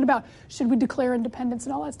talking about should we declare independence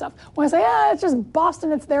and all that stuff. When I say, it's just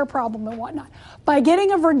Boston, it's their problem and whatnot. By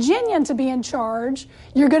getting a Virginian to be in charge,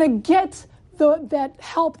 you're going to get that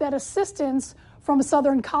help, that assistance from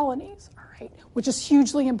southern colonies, all right, which is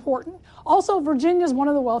hugely important. Also, Virginia is one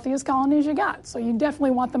of the wealthiest colonies you got, so you definitely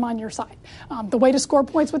want them on your side. The way to score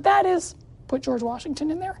points with that is put George Washington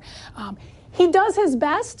in there. He does his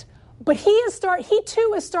best, but he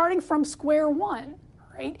too is starting from square one,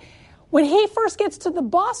 right? When he first gets to the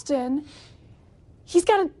Boston, he's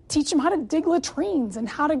got to teach him how to dig latrines and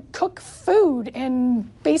how to cook food and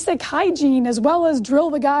basic hygiene, as well as drill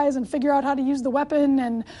the guys and figure out how to use the weapon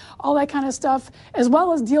and all that kind of stuff, as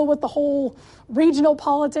well as deal with the whole regional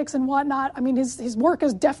politics and whatnot. I mean, his work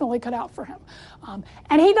is definitely cut out for him.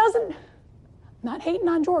 And he doesn't, not hating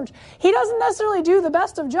on George, he doesn't necessarily do the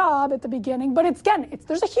best of job at the beginning, but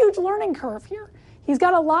there's a huge learning curve here. He's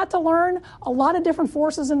got a lot to learn, a lot of different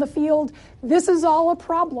forces in the field. This is all a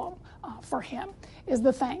problem for him. Is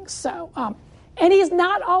the thing. So, and he's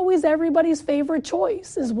not always everybody's favorite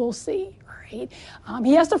choice, as we'll see, right?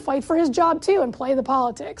 He has to fight for his job, too, and play the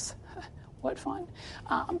politics. What fun.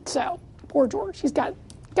 So, poor George. He's got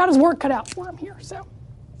his work cut out for him here. So,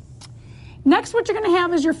 next, what you're going to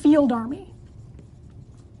have is your field army.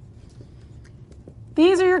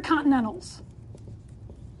 These are your Continentals.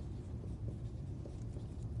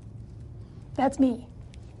 That's me.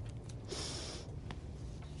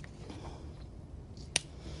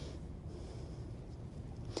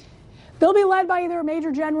 They'll be led by either a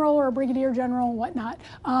major general or a brigadier general and whatnot,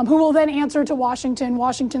 who will then answer to Washington.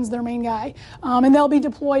 Washington's their main guy. And they'll be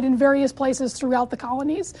deployed in various places throughout the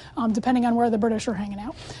colonies, depending on where the British are hanging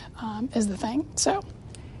out, is the thing. So,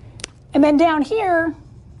 and then down here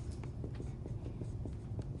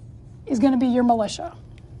is going to be your militia.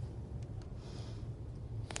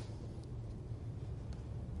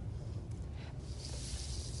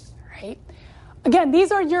 Right? Again,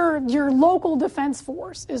 these are your local defense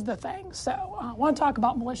force is the thing. So I want to talk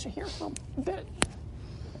about militia here for a bit.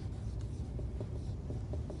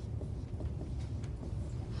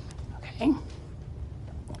 Okay.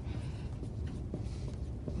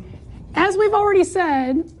 As we've already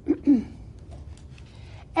said,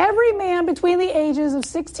 every man between the ages of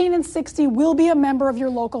 16 and 60 will be a member of your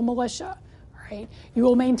local militia. Right? You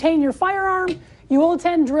will maintain your firearm. You will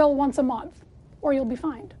attend drill once a month, or you'll be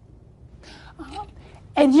fined.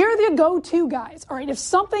 And you're the go-to guys, all right? If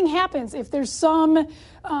something happens, if there's some,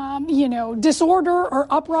 disorder or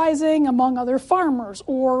uprising among other farmers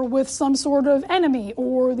or with some sort of enemy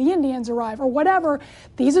or the Indians arrive or whatever,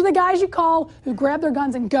 these are the guys you call who grab their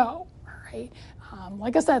guns and go, all right?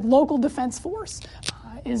 Like I said, local defense force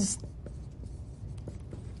is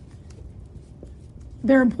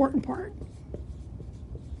They're an important part.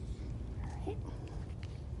 Right.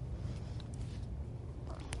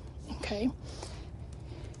 Okay.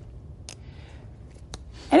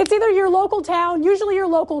 And it's either your local town, usually your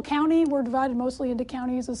local county. We're divided mostly into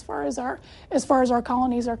counties as far as our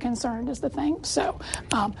colonies are concerned, is the thing. So,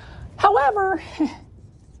 however,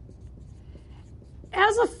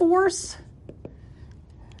 as a force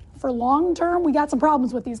for long term, we got some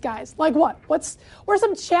problems with these guys. Like what? What are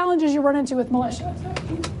some challenges you run into with militia?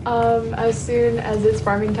 As soon as it's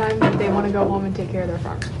farming time, they want to go home and take care of their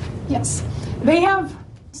farm. Yes, they have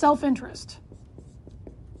self-interest.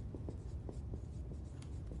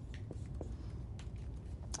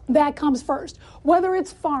 That comes first. Whether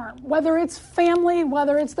it's farm, whether it's family,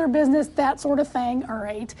 whether it's their business, that sort of thing, all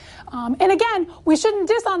right? And again, we shouldn't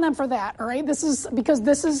diss on them for that, all right?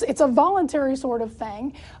 It's a voluntary sort of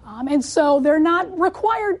thing. And so they're not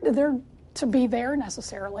required to be there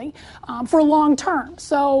necessarily for long term.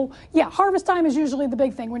 So yeah, harvest time is usually the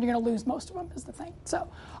big thing when you're going to lose most of them is the thing.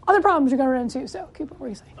 So other problems you're going to run into, so keep what were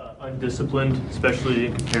you saying? Undisciplined, especially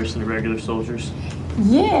in comparison to regular soldiers.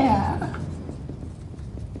 Yeah.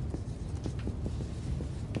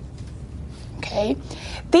 Okay.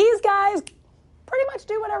 These guys pretty much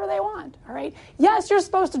do whatever they want, all right? Yes, you're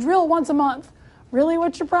supposed to drill once a month. Really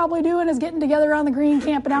what you're probably doing is getting together on the green,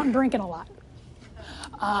 camping out, and drinking a lot.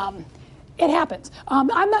 It happens.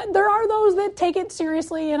 There are those that take it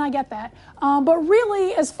seriously, and I get that. But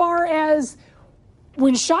really, as far as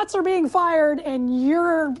when shots are being fired and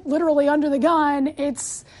you're literally under the gun,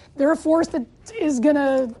 they're a force that is going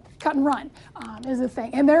to cut and run, is the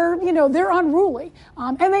thing. And they're unruly.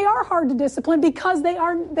 And they are hard to discipline because they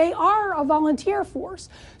are a volunteer force.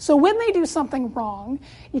 So when they do something wrong,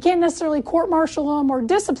 you can't necessarily court-martial them or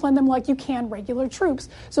discipline them like you can regular troops.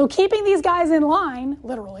 So keeping these guys in line,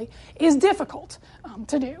 literally, is difficult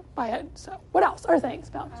to do. So what else are things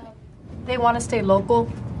about? They want to stay local.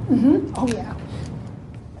 Mm-hmm. Oh, yeah.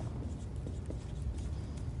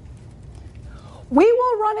 We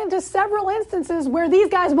will run into several instances where these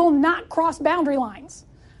guys will not cross boundary lines.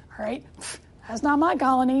 All right? That's not my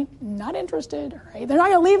colony. Not interested. All right? They're not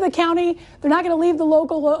going to leave the county. They're not going to leave the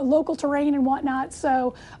local terrain and whatnot.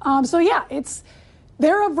 So yeah,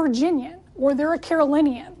 they're a Virginian or they're a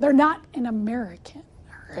Carolinian. They're not an American.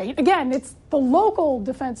 All right? Again, it's the local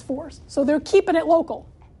defense force. So they're keeping it local.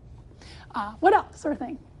 What else sort of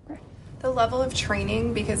thing? The level of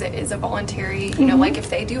training, because it is a voluntary, like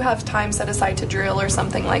if they do have time set aside to drill or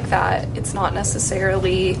something like that, it's not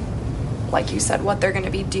necessarily, like you said, what they're going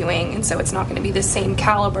to be doing. And so it's not going to be the same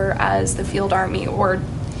caliber as the field army or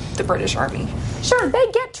the British Army. Sure,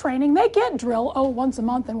 they get training, they get drill, once a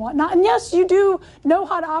month and whatnot. And yes, you do know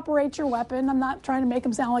how to operate your weapon. I'm not trying to make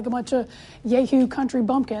them sound like a bunch of Yahoo country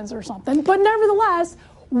bumpkins or something. But nevertheless,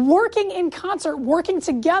 working in concert, working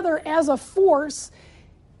together as a force,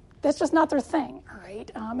 that's just not their thing, all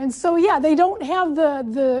right? And so, yeah, they don't have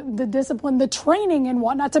the discipline, the training and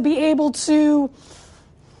whatnot to be able to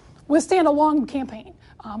withstand a long campaign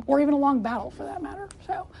or even a long battle, for that matter.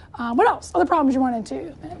 So, what else? Other problems you run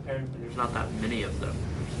into? Apparently there's not that many of them.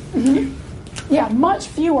 Mm-hmm. Yeah, much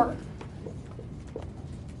fewer. All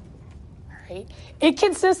right. It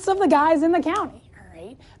consists of the guys in the county, all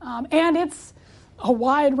right? And it's a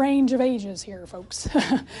wide range of ages here, folks.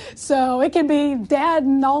 So it can be dad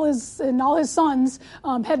and all his sons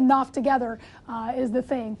heading off together is the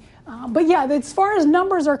thing. But yeah, as far as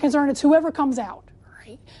numbers are concerned, it's whoever comes out,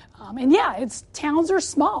 right? And yeah, towns are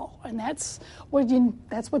small, and that's what you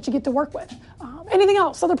get to work with. Anything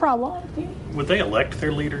else? Other problem? Would they elect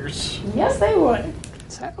their leaders? Yes, they would.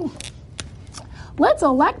 So let's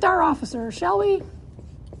elect our officers, shall we?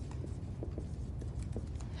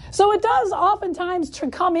 So it does oftentimes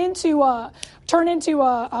turn into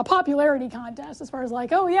a popularity contest as far as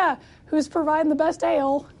like, oh yeah, who's providing the best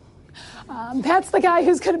ale? That's the guy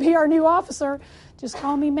who's going to be our new officer. Just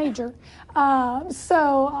call me Major.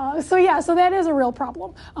 So that is a real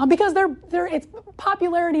problem because it's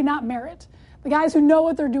popularity, not merit. The guys who know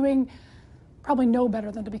what they're doing probably know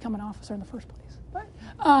better than to become an officer in the first place.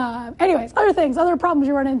 But anyways, other problems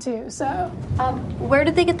you run into. So where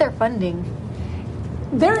did they get their funding?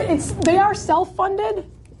 They are self-funded,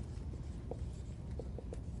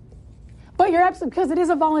 but you're absolutely, because it is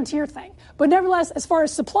a volunteer thing. But nevertheless, as far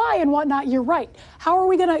as supply and whatnot, you're right. How are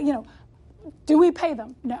we going to, do we pay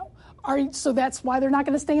them? No. So that's why they're not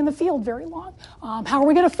going to stay in the field very long. How are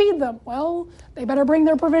we going to feed them? Well, they better bring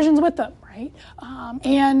their provisions with them, right?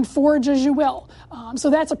 And forage as you will. So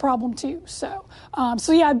that's a problem too. So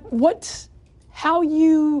yeah, how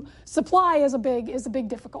you supply is a big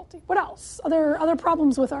difficulty. What else? Other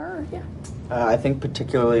problems with our I think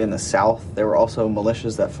particularly in the South, there were also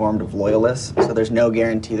militias that formed of loyalists, so there's no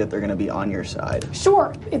guarantee that they're going to be on your side.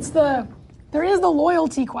 Sure, there is the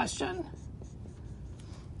loyalty question.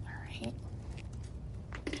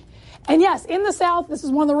 And yes, in the South, this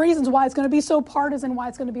is one of the reasons why it's going to be so partisan, why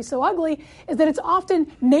it's going to be so ugly, is that it's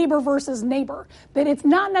often neighbor versus neighbor. That it's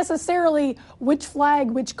not necessarily which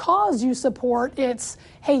flag, which cause you support. It's,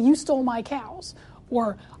 hey, you stole my cows,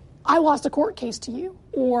 or I lost a court case to you,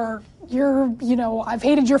 or I've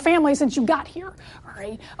hated your family since you got here. All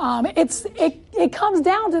right, it comes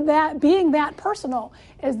down to that being that personal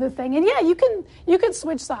is the thing. And yeah, you can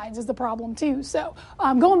switch sides is the problem too. So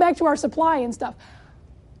going back to our supply and stuff.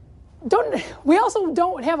 We also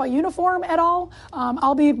don't have a uniform at all.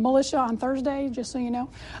 I'll be militia on Thursday, just so you know.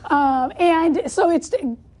 And so it's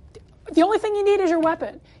the only thing you need is your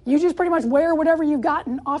weapon. You just pretty much wear whatever you've got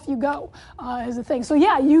and off you go is the thing. So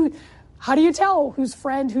yeah, how do you tell who's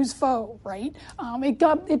friend, who's foe, right?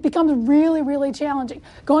 It becomes really, really challenging.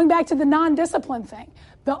 Going back to the non-discipline thing,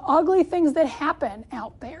 the ugly things that happen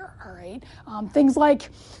out there, all right? Things like,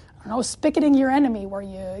 spicketing your enemy where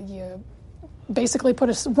you basically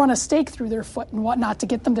run a stake through their foot and whatnot to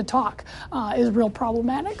get them to talk is real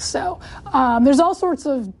problematic. So there's all sorts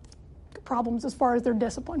of problems as far as their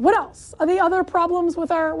discipline. What else? Are the other problems with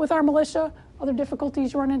our militia? Other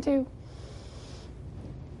difficulties you run into?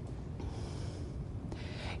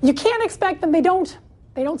 You can't expect them. They don't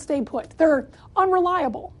stay put. They're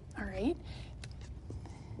unreliable. All right.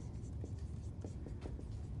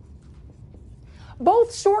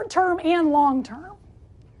 Both short-term and long-term.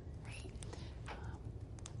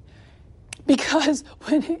 Because,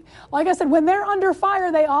 like I said, when they're under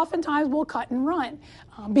fire, they oftentimes will cut and run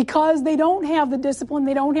because they don't have the discipline,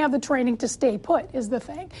 they don't have the training to stay put is the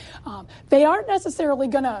thing. They aren't necessarily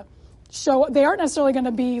going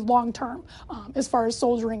to be long-term as far as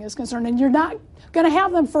soldiering is concerned, and you're not going to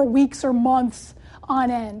have them for weeks or months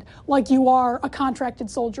on end like you are a contracted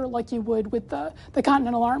soldier like you would with the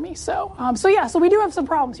Continental Army. So we do have some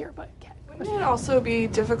problems here, but Wouldn't it also be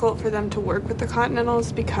difficult for them to work with the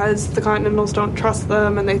Continentals because the Continentals don't trust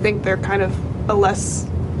them and they think they're kind of a less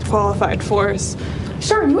qualified force?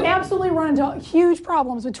 Sure, you absolutely run into huge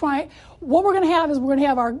problems with what we're going to have is we're going to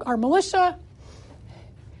have our militia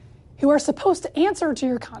who are supposed to answer to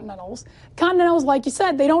your Continentals. Continentals, like you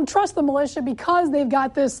said, they don't trust the militia because they've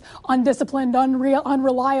got this undisciplined,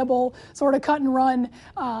 unreliable sort of cut and run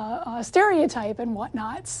stereotype and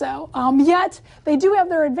whatnot. So, yet they do have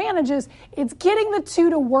their advantages. It's getting the two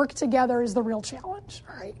to work together is the real challenge,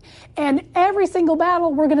 all right? And every single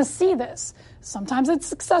battle, we're going to see this. Sometimes it's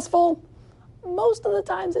successful. Most of the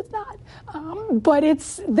times it's not. But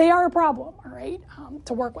they are a problem, all right,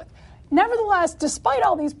 to work with. Nevertheless, despite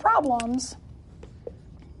all these problems,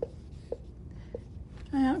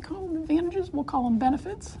 I don't call them advantages, we'll call them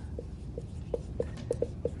benefits.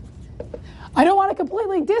 I don't want to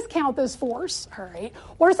completely discount this force, all right?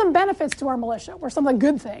 What are some benefits to our militia? What are some of the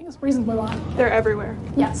good things? Reasons we want? They're everywhere.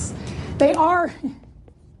 Yes, they are.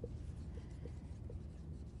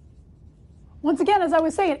 Once again, as I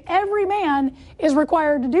was saying, every man is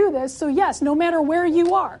required to do this. So yes, no matter where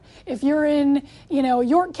you are, if you're in,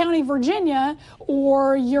 York County, Virginia,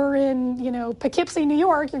 or you're in, Poughkeepsie, New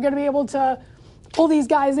York, you're going to be able to pull these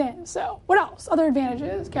guys in. So what else? Other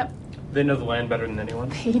advantages, Kevin? They know the land better than anyone.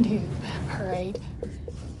 They do. All right.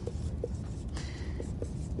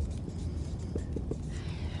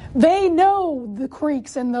 They know the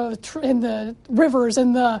creeks and the rivers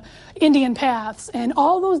and the Indian paths and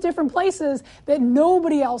all those different places that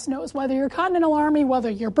nobody else knows, whether you're Continental Army, whether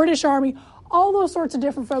you're British Army, all those sorts of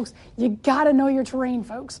different folks. You got to know your terrain,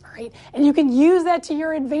 folks, all right? And you can use that to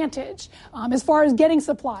your advantage as far as getting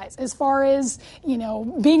supplies, as far as,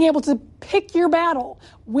 being able to pick your battle,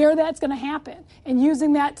 where that's going to happen, and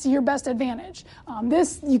using that to your best advantage.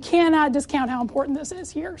 You cannot discount how important this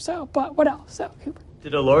is here. So, but what else? So, Cooper.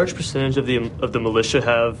 Did a large percentage of the militia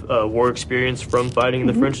have war experience from fighting in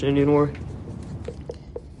the French and Indian War?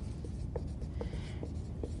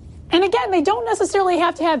 And again, they don't necessarily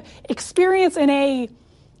have to have experience in a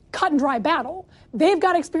cut and dry battle. They've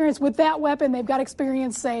got experience with that weapon. They've got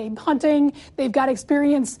experience, say, hunting. They've got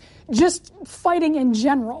experience just fighting in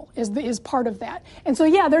general is part of that. And so,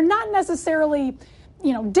 yeah, they're not necessarily,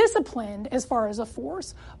 disciplined as far as a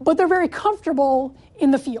force, but they're very comfortable in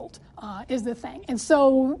the field. Is the thing. And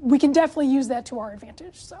so we can definitely use that to our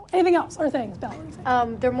advantage. So anything else? Other things,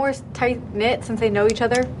 Bella? They're more tight-knit since they know each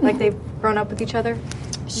other, like they've grown up with each other.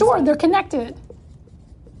 Sure, they're connected.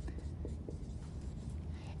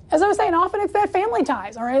 as I was saying, often it's that family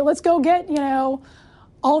ties, all right? Let's go get,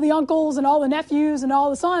 all the uncles and all the nephews and all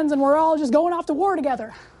the sons, and we're all just going off to war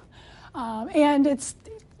together.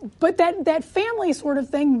 But that family sort of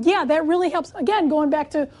thing, yeah, that really helps. Again, going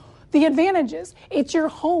back to the advantages. It's your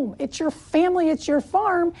home, it's your family, it's your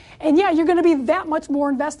farm, and yeah, you're going to be that much more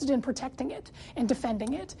invested in protecting it and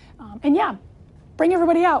defending it. And yeah, bring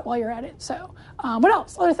everybody out while you're at it. So, what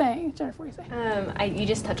else? Other thing, Jennifer, what do you say? You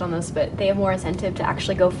just touched on this, but they have more incentive to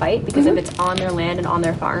actually go fight because if it's on their land and on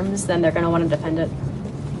their farms, then they're going to want to defend it.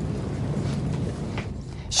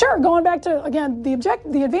 Sure, going back to, again, the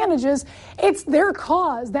advantages, it's their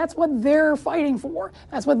cause. That's what they're fighting for.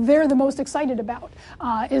 That's what they're the most excited about,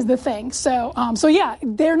 is the thing. So yeah,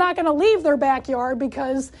 they're not going to leave their backyard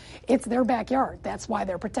because it's their backyard. That's why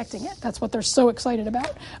they're protecting it. That's what they're so excited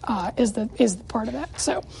about, is the part of that.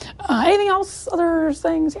 So anything else, other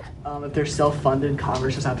things? Yeah. If they're self-funded,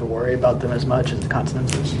 Congress doesn't have to worry about them as much as the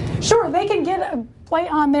continents is. Sure, they can get a play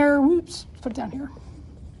on their, let's put it down here.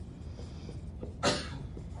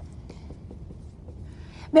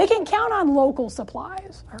 They can count on local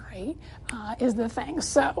supplies, all right, is the thing.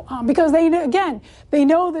 So, because they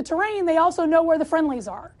know the terrain, they also know where the friendlies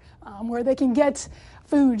are, where they can get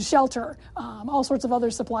food, shelter, all sorts of other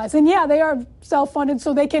supplies. And yeah, they are self-funded,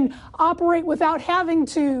 so they can operate without having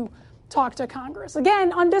to talk to Congress.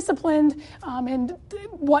 Again, undisciplined and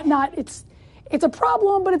whatnot. It's a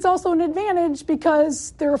problem, but it's also an advantage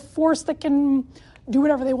because they're a force that can do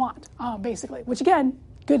whatever they want, basically, which again,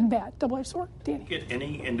 good and bad, double-edged sword. Danny. Get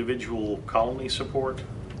any individual colony support?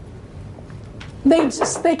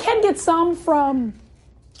 They can get some from,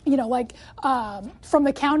 from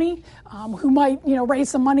the county, who might,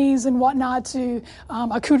 raise some monies and whatnot to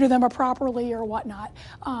accoutre them properly or whatnot.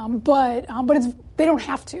 But they don't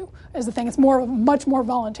have to, is the thing. It's much more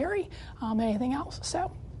voluntary than anything else.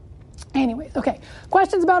 So, anyways, okay.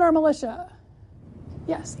 Questions about our militia?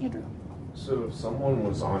 Yes, Andrew. So if someone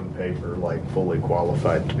was on paper, fully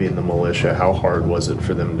qualified to be in the militia, how hard was it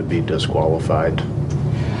for them to be disqualified?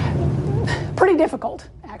 Pretty difficult,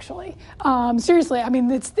 actually. Seriously, I mean,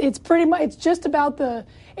 it's pretty much, it's just about the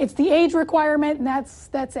age requirement, and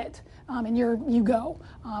that's it. And you go.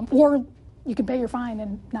 Or you can pay your fine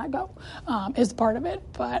and not go, is part of it.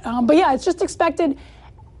 But yeah, it's just expected.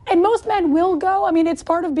 And most men will go. I mean, it's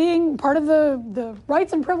part of the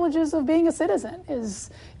rights and privileges of being a citizen.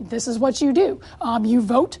 This is what you do. You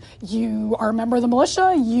vote. You are a member of the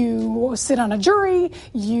militia. You sit on a jury.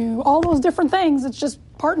 All those different things. It's just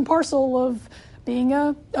part and parcel of being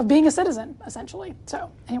a citizen, essentially.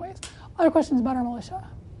 So, anyways, other questions about our militia?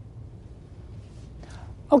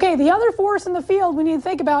 Okay, the other force in the field we need to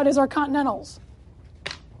think about is our Continentals.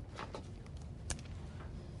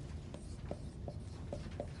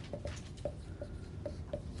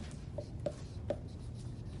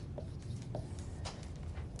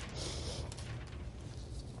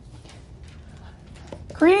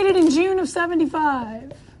 Created in June of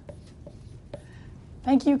 '75.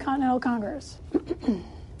 Thank you, Continental Congress.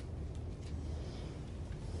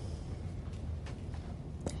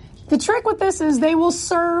 The trick with this is they will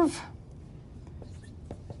serve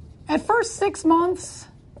at first 6 months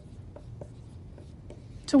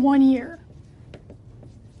to 1 year.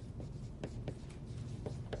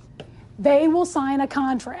 They will sign a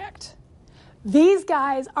contract. These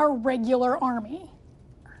guys are regular Army.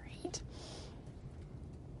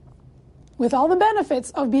 With all the benefits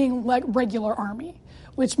of being regular Army,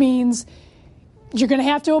 which means you're going to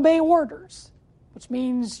have to obey orders, which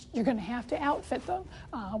means you're going to have to outfit them,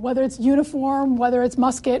 whether it's uniform, whether it's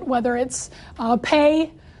musket, whether it's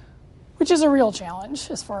pay, which is a real challenge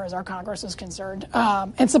as far as our Congress is concerned,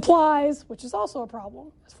 and supplies, which is also a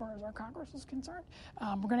problem as far as our Congress is concerned.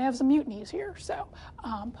 We're going to have some mutinies here, so,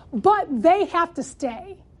 but they have to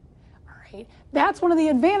stay. That's one of the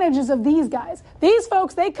advantages of these guys. These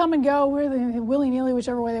folks, they come and go willy-nilly,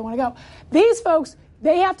 whichever way they want to go. These folks,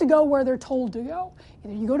 they have to go where they're told to go.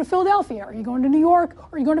 Either you go to Philadelphia, or you're going to New York,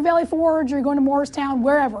 or you're going to Valley Forge, or you're going to Morristown,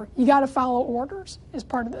 wherever. You got to follow orders as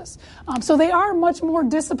part of this. So they are much more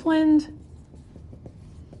disciplined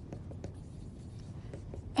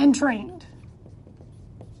and trained.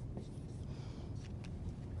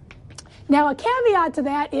 Now, a caveat to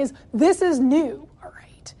that is this is new.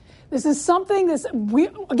 This is something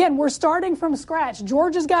we're starting from scratch.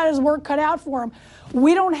 George has got his work cut out for him.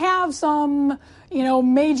 We don't have some,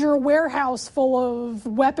 major warehouse full of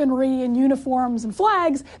weaponry and uniforms and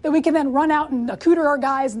flags that we can then run out and accoutre our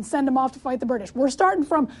guys and send them off to fight the British. We're starting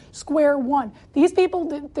from square one. These people,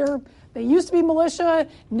 they used to be militia.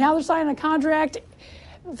 Now they're signing a contract.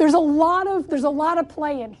 there's a lot of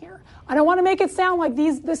play in here. I don't want to make it sound like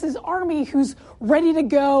this is Army who's ready to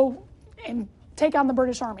go and take on the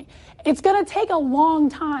British Army. It's going to take a long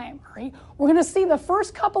time, right? We're going to see the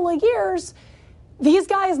first couple of years, these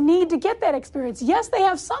guys need to get that experience. Yes, they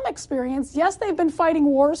have some experience. Yes, they've been fighting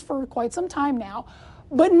wars for quite some time now.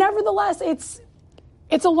 But nevertheless, it's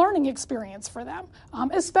a learning experience for them,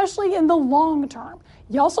 especially in the long term.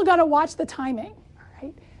 You also got to watch the timing,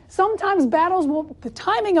 right? Sometimes the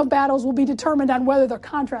timing of battles will be determined on whether their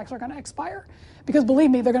contracts are going to expire. Because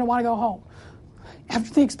believe me, they're going to want to go home.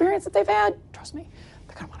 After the experience that they've had, trust me,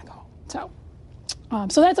 they're going to want to go home.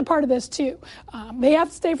 So that's a part of this too. They have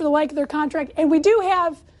to stay for the length of their contract. And we do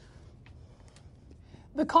have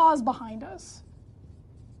the cause behind us,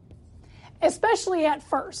 especially at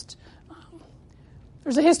first.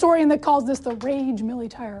 There's a historian that calls this the rage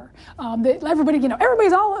militaire. That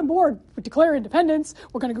everybody's all on board. We declare independence.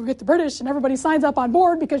 We're going to go get the British, and everybody signs up on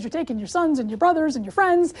board because you're taking your sons and your brothers and your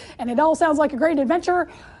friends, and it all sounds like a great adventure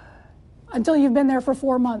until you've been there for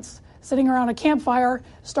 4 months, sitting around a campfire,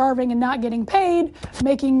 starving and not getting paid,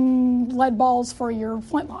 making lead balls for your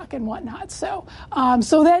flintlock and whatnot. So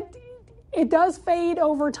that it does fade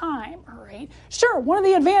over time, all right? Sure, one of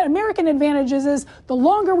the American advantages is the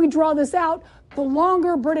longer we draw this out, the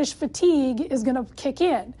longer British fatigue is going to kick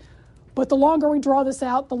in. But the longer we draw this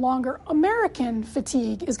out, the longer American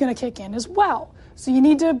fatigue is going to kick in as well. So you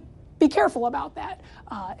need to be careful about that,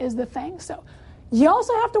 is the thing. So you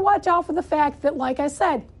also have to watch out for the fact that, like I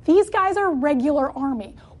said, these guys are regular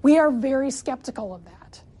Army. We are very skeptical of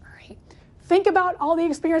that. All right? Think about all the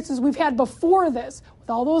experiences we've had before this, with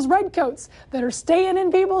all those redcoats that are staying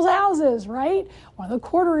in people's houses, right? One of the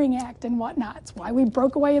Quartering Act and whatnot. It's why we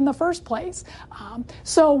broke away in the first place.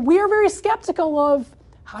 So we're very skeptical of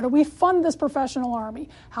how do we fund this professional Army?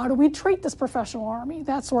 How do we treat this professional Army?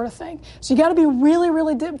 That sort of thing. So you got to be really,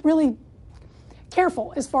 really, really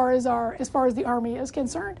careful as far as the Army is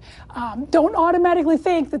concerned. Don't automatically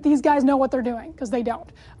think that these guys know what they're doing, because they don't.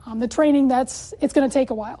 The training, it's going to take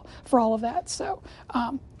a while for all of that. So.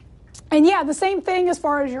 And yeah, the same thing as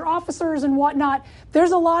far as your officers and whatnot.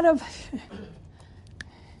 There's a lot of,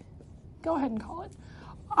 go ahead and call it,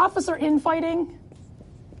 officer infighting.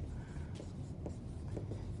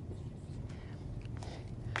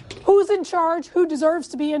 Who's in charge? Who deserves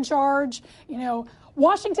to be in charge?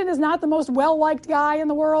 Washington is not the most well-liked guy in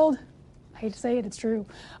the world. I hate to say it, it's true.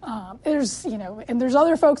 There's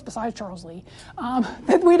other folks besides Charles Lee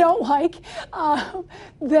that we don't like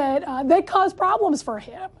that cause problems for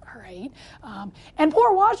him. All right, and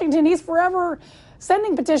poor Washington, he's forever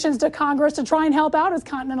sending petitions to Congress to try and help out his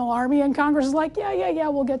Continental Army, and Congress is like, yeah,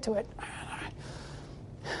 we'll get to it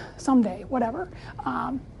someday, whatever.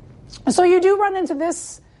 So you do run into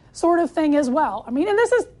this sort of thing as well. I mean, and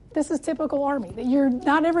this is typical Army, that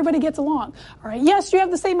not everybody gets along. All right. Yes, you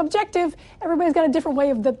have the same objective. Everybody's got a different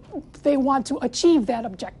way they want to achieve that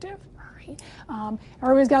objective. All right.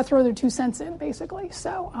 Everybody's got to throw their 2 cents in, basically.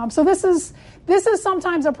 So this is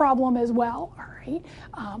sometimes a problem as well. All right.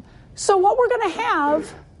 So what we're going to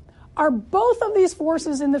have are both of these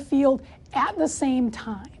forces in the field at the same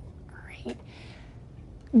time. All right.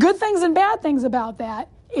 Good things and bad things about that.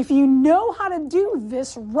 If you know how to do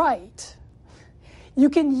this right, you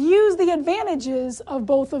can use the advantages of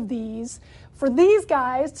both of these for these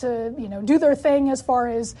guys to, do their thing as far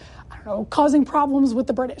as, causing problems with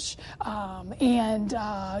the British, and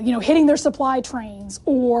hitting their supply trains,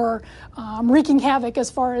 or wreaking havoc as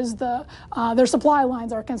far as their supply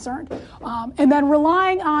lines are concerned, and then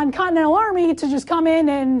relying on Continental Army to just come in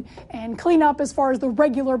and clean up as far as the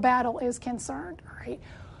regular battle is concerned. All right,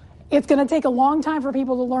 it's going to take a long time for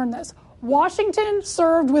people to learn this. Washington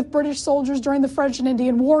served with British soldiers during the French and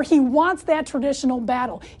Indian War. He wants that traditional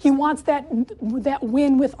battle. He wants that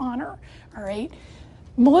win with honor. All right.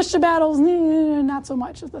 Militia battles, not so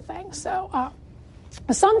much is the thing. So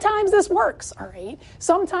sometimes this works. All right.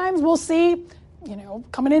 Sometimes we'll see,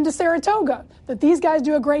 coming into Saratoga, that these guys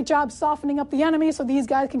do a great job softening up the enemy, so these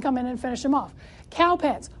guys can come in and finish them off.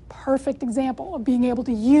 Cowpens, perfect example of being able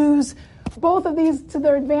to use both of these to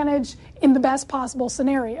their advantage in the best possible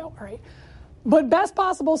scenario, all right? But best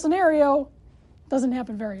possible scenario doesn't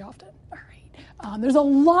happen very often, all right? There's a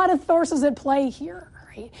lot of forces at play here, all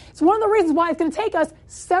right? It's one of the reasons why it's going to take us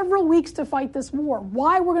several weeks to fight this war,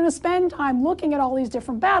 why we're going to spend time looking at all these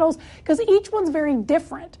different battles, because each one's very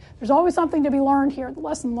different. There's always something to be learned here, the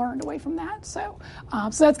lesson learned away from that. So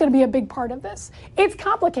that's going to be a big part of this. It's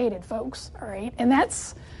complicated, folks, all right? And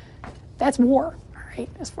that's war. Right,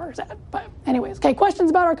 as far as that. But anyways, okay, questions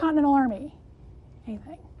about our Continental Army?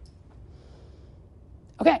 Anything?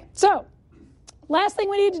 Okay, so Last thing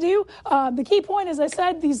we need to do, the key point, as I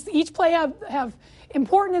said, these each play have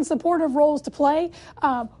important and supportive roles to play.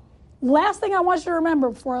 Last thing I want you to remember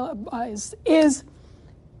before is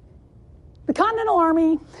the Continental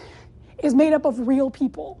Army is made up of real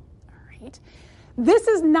people. All right? This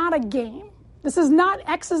is not a game. This is not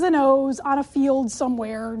X's and O's on a field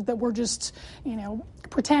somewhere that we're just,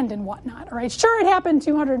 pretend and whatnot. All right? Sure, it happened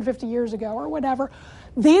 250 years ago or whatever.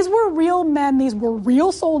 These were real men. These were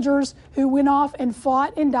real soldiers who went off and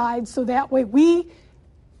fought and died so that way we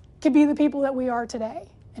could be the people that we are today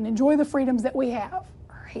and enjoy the freedoms that we have.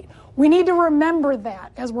 All right? We need to remember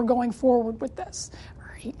that as we're going forward with this. All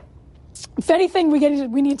right? If anything, we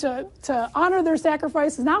need to honor their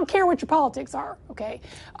sacrifices. And I don't care what your politics are, okay?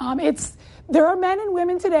 There are men and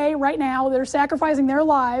women today, right now, that are sacrificing their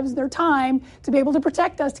lives, their time, to be able to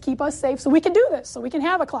protect us, to keep us safe, so we can do this, so we can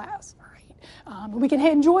have a class. All right? We can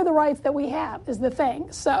enjoy the rights that we have, is the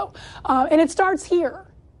thing. So, and it starts here,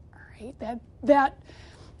 all right?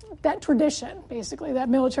 That tradition, basically, that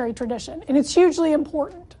military tradition, and it's hugely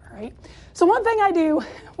important. All right. So one thing I do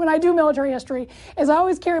when I do military history is I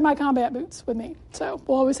always carry my combat boots with me. So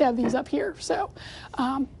we'll always have these up here. So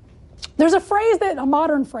there's a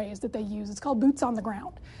modern phrase that they use. It's called boots on the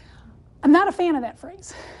ground. I'm not a fan of that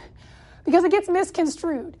phrase because it gets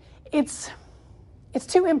misconstrued. It's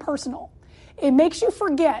too impersonal. It makes you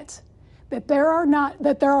forget that there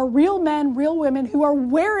are real men, real women who are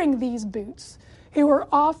wearing these boots, who are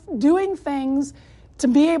off doing things to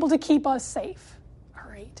be able to keep us safe.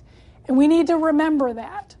 And we need to remember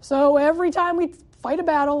that. So every time we fight a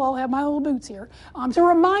battle, I'll have my little boots here to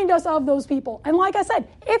remind us of those people. And like I said,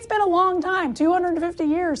 it's been a long time, 250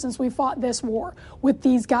 years since we fought this war with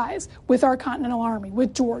these guys, with our Continental Army,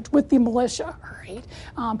 with George, with the militia. All right?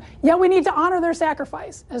 Yeah, we need to honor their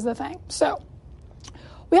sacrifice as the thing. So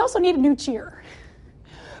we also need a new cheer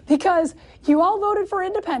because you all voted for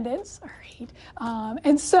independence. All right?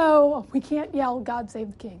 And so we can't yell "God Save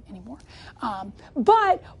the King" anymore.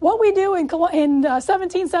 But what we do in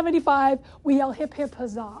 1775, we yell "Hip Hip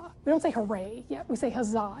Huzzah." We don't say "Hooray" yet. We say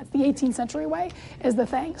 "Huzzah." It's the 18th century way, is the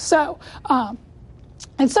thing. So,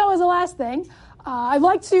 and so as the last thing, I'd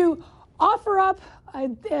like to offer up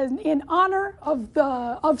in honor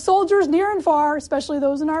of soldiers near and far, especially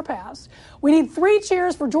those in our past. We need 3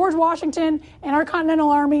 cheers for George Washington and our Continental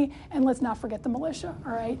Army, and let's not forget the militia.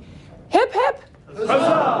 All right. Hip, hip.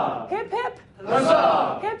 Huzzah! Hip, hip.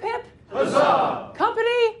 Huzzah! Hip, hip. Huzzah!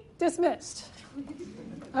 Company dismissed.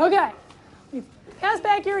 Okay. Pass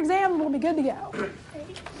back your exam and we'll be good to go.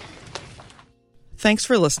 Thanks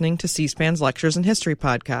for listening to C-SPAN's Lectures in History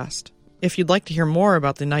podcast. If you'd like to hear more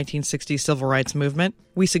about the 1960s civil rights movement,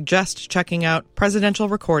 we suggest checking out Presidential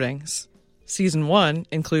Recordings. Season 1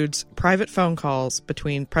 includes private phone calls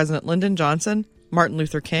between President Lyndon Johnson, Martin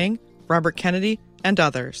Luther King, Robert Kennedy, and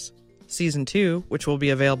others. Season 2, which will be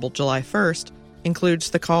available July 1st, includes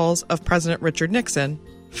the calls of President Richard Nixon.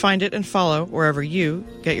 Find it and follow wherever you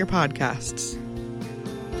get your podcasts.